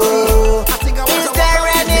 oh. Is there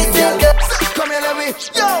anything? Come here, let me.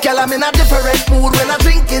 Girl, I'm in a different mood when I'm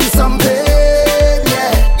drinking something.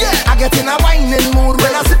 Get in a whining mood when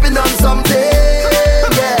I'm sipping on something,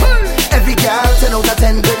 yeah. Every girl, 10 out of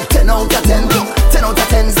 10, 10 out of 10, 10 out of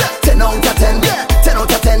 10, 10 out of 10, 10 out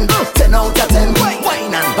of 10, 10 out of 10.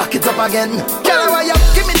 Wine and back it up again. Girl, how you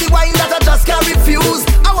give me the wine that I just can't refuse?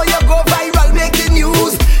 How you go viral, make the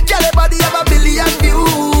news? Girl, your body have a billion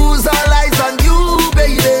views. All eyes on you,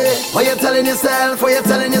 baby. What you telling yourself? What you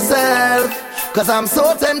telling yourself? Cause I'm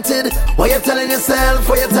so tempted. What you telling yourself?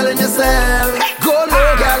 What you telling yourself? Go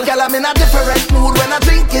low, girl. Girl, I'm in a different mood when I'm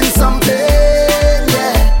drinking something.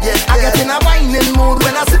 Yeah. I get in a whining mood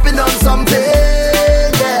when I'm sipping on something.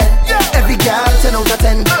 Yeah. Every girl, 10 out of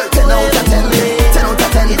 10, 10 out of 10, 10 out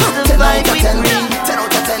of 10, 10 out of 10, 10 out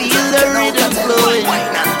of 10. Feel the rhythm flowing,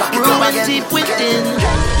 growing deep within,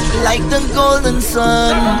 like the golden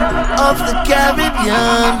sun of the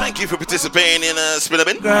Caribbean. Thank you for participating in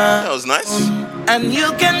Spinabin. That was nice. And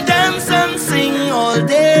you can dance and sing all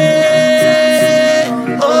day.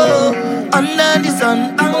 Oh, under the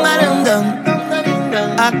sun,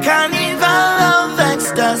 a carnival of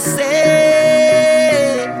ecstasy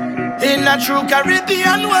in a true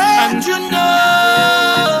Caribbean way. And you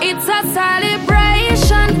know it's a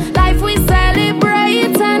celebration, life we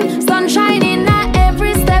celebrating, sunshine in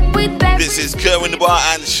every step with them. This is Kerwin the Bar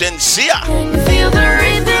and Shensia. Feel the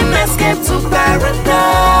rhythm, escape to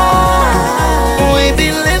paradise. We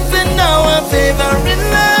be living our favorite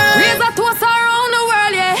life. Raise a toast around the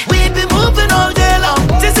world, yeah. We be moving all day long.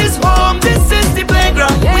 This is home, this is the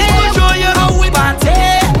playground. Yeah. We will show you how we party,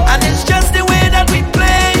 and it's just the way that we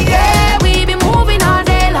play. Yeah, we be moving all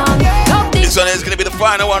day long. This one is gonna be the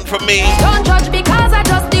final one from me. Don't judge because I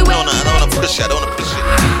just the way. No, I don't wanna push it.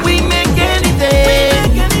 We make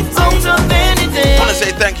anything out of anything. I wanna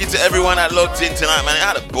say thank you to everyone that logged in tonight, man. I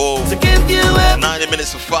had a ball. To give you 90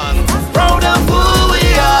 minutes of fun. Proud of who we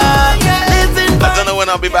are. Living I don't know when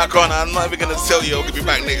I'll be back on. I'm not even gonna tell you I'll be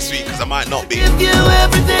back next week because I might not be. Give you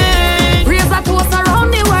everything. Raise a toast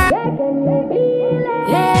around the world.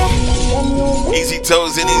 Yeah. Easy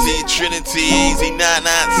Tozen, Easy Trinity, Easy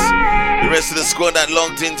Nat-Nats. The rest of the squad that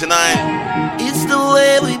logged in tonight. It's the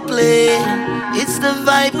way we play. It's the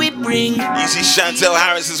vibe we bring. Easy Chantel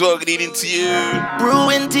Harris as well. Good evening to you.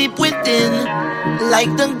 Brewing deep within,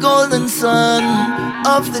 like the golden sun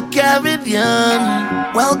of the Caribbean.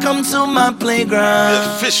 Welcome to my playground.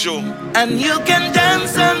 The official. And you can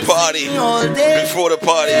dance and party sing all day. Before the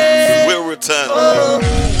party, we'll return. Oh,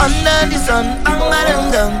 under the sun,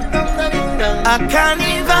 a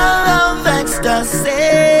carnival of ecstasy.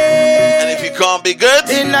 And if you can't be good,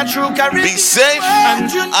 in a true Caribbean, be safe.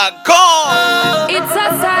 I gone. It's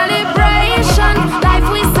a celebration, life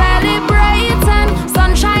we celebrating,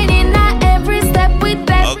 sunshine in every step with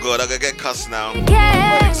them. Oh God, I gotta get cussed now.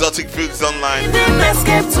 Yeah. Exotic Foods Online. Then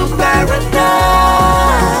escape to paradise.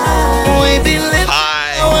 We be living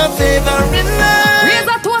our favorite life. Raise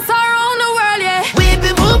a toast around the world, yeah. We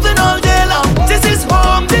be moving all day long. This is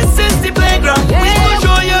home, this is the playground. Yeah. We will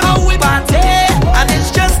show you how we party, and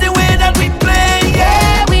it's just the way that we play.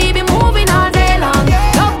 Yeah, we be moving all day long.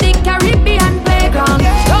 Love the Caribbean playground.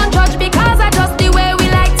 Don't judge because I just the way we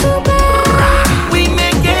like to play. We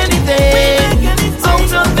make anything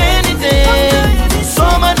out of anything. So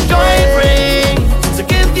much joy it brings to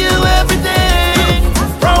give you everything.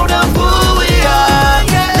 Proud of who we are,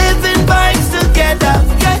 living by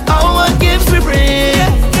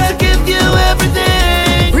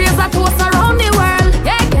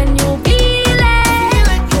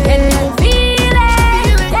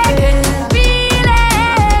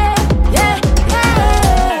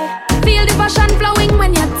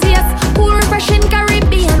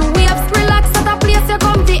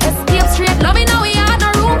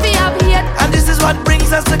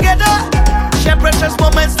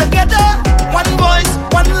together. One voice,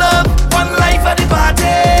 one love, one life at the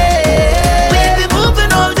party. We'll be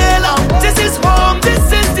moving all day long. This is home, this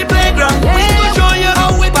is the playground. We will show you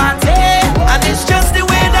how we party, and it's just the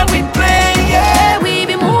way that we play. Yeah, we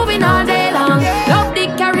be moving all day long. Love the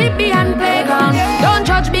Caribbean playground. Don't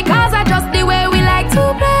judge because I just the way we like to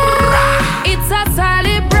play. It's a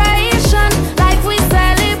celebration, like we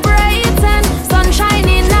celebrating. Sunshine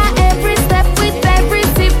in every step with every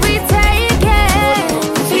sip we take it.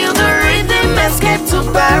 Feel the rhythm, escape to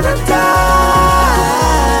paradise.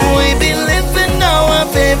 We be living our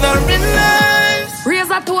favorite lives.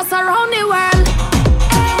 Raise a toast around the world.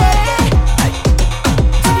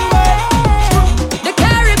 The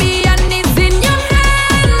Caribbean is in your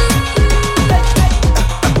hand.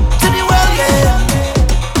 To the world, yeah.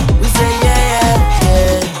 We say yeah,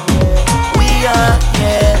 yeah. We are,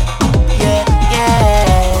 yeah, yeah,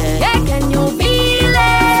 yeah. Yeah, can you feel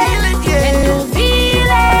it? Can you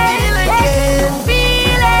feel it? Yeah,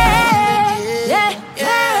 feel it. Yeah,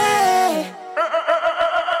 yeah.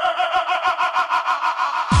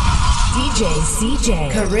 DJ CJ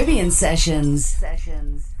Caribbean Sessions.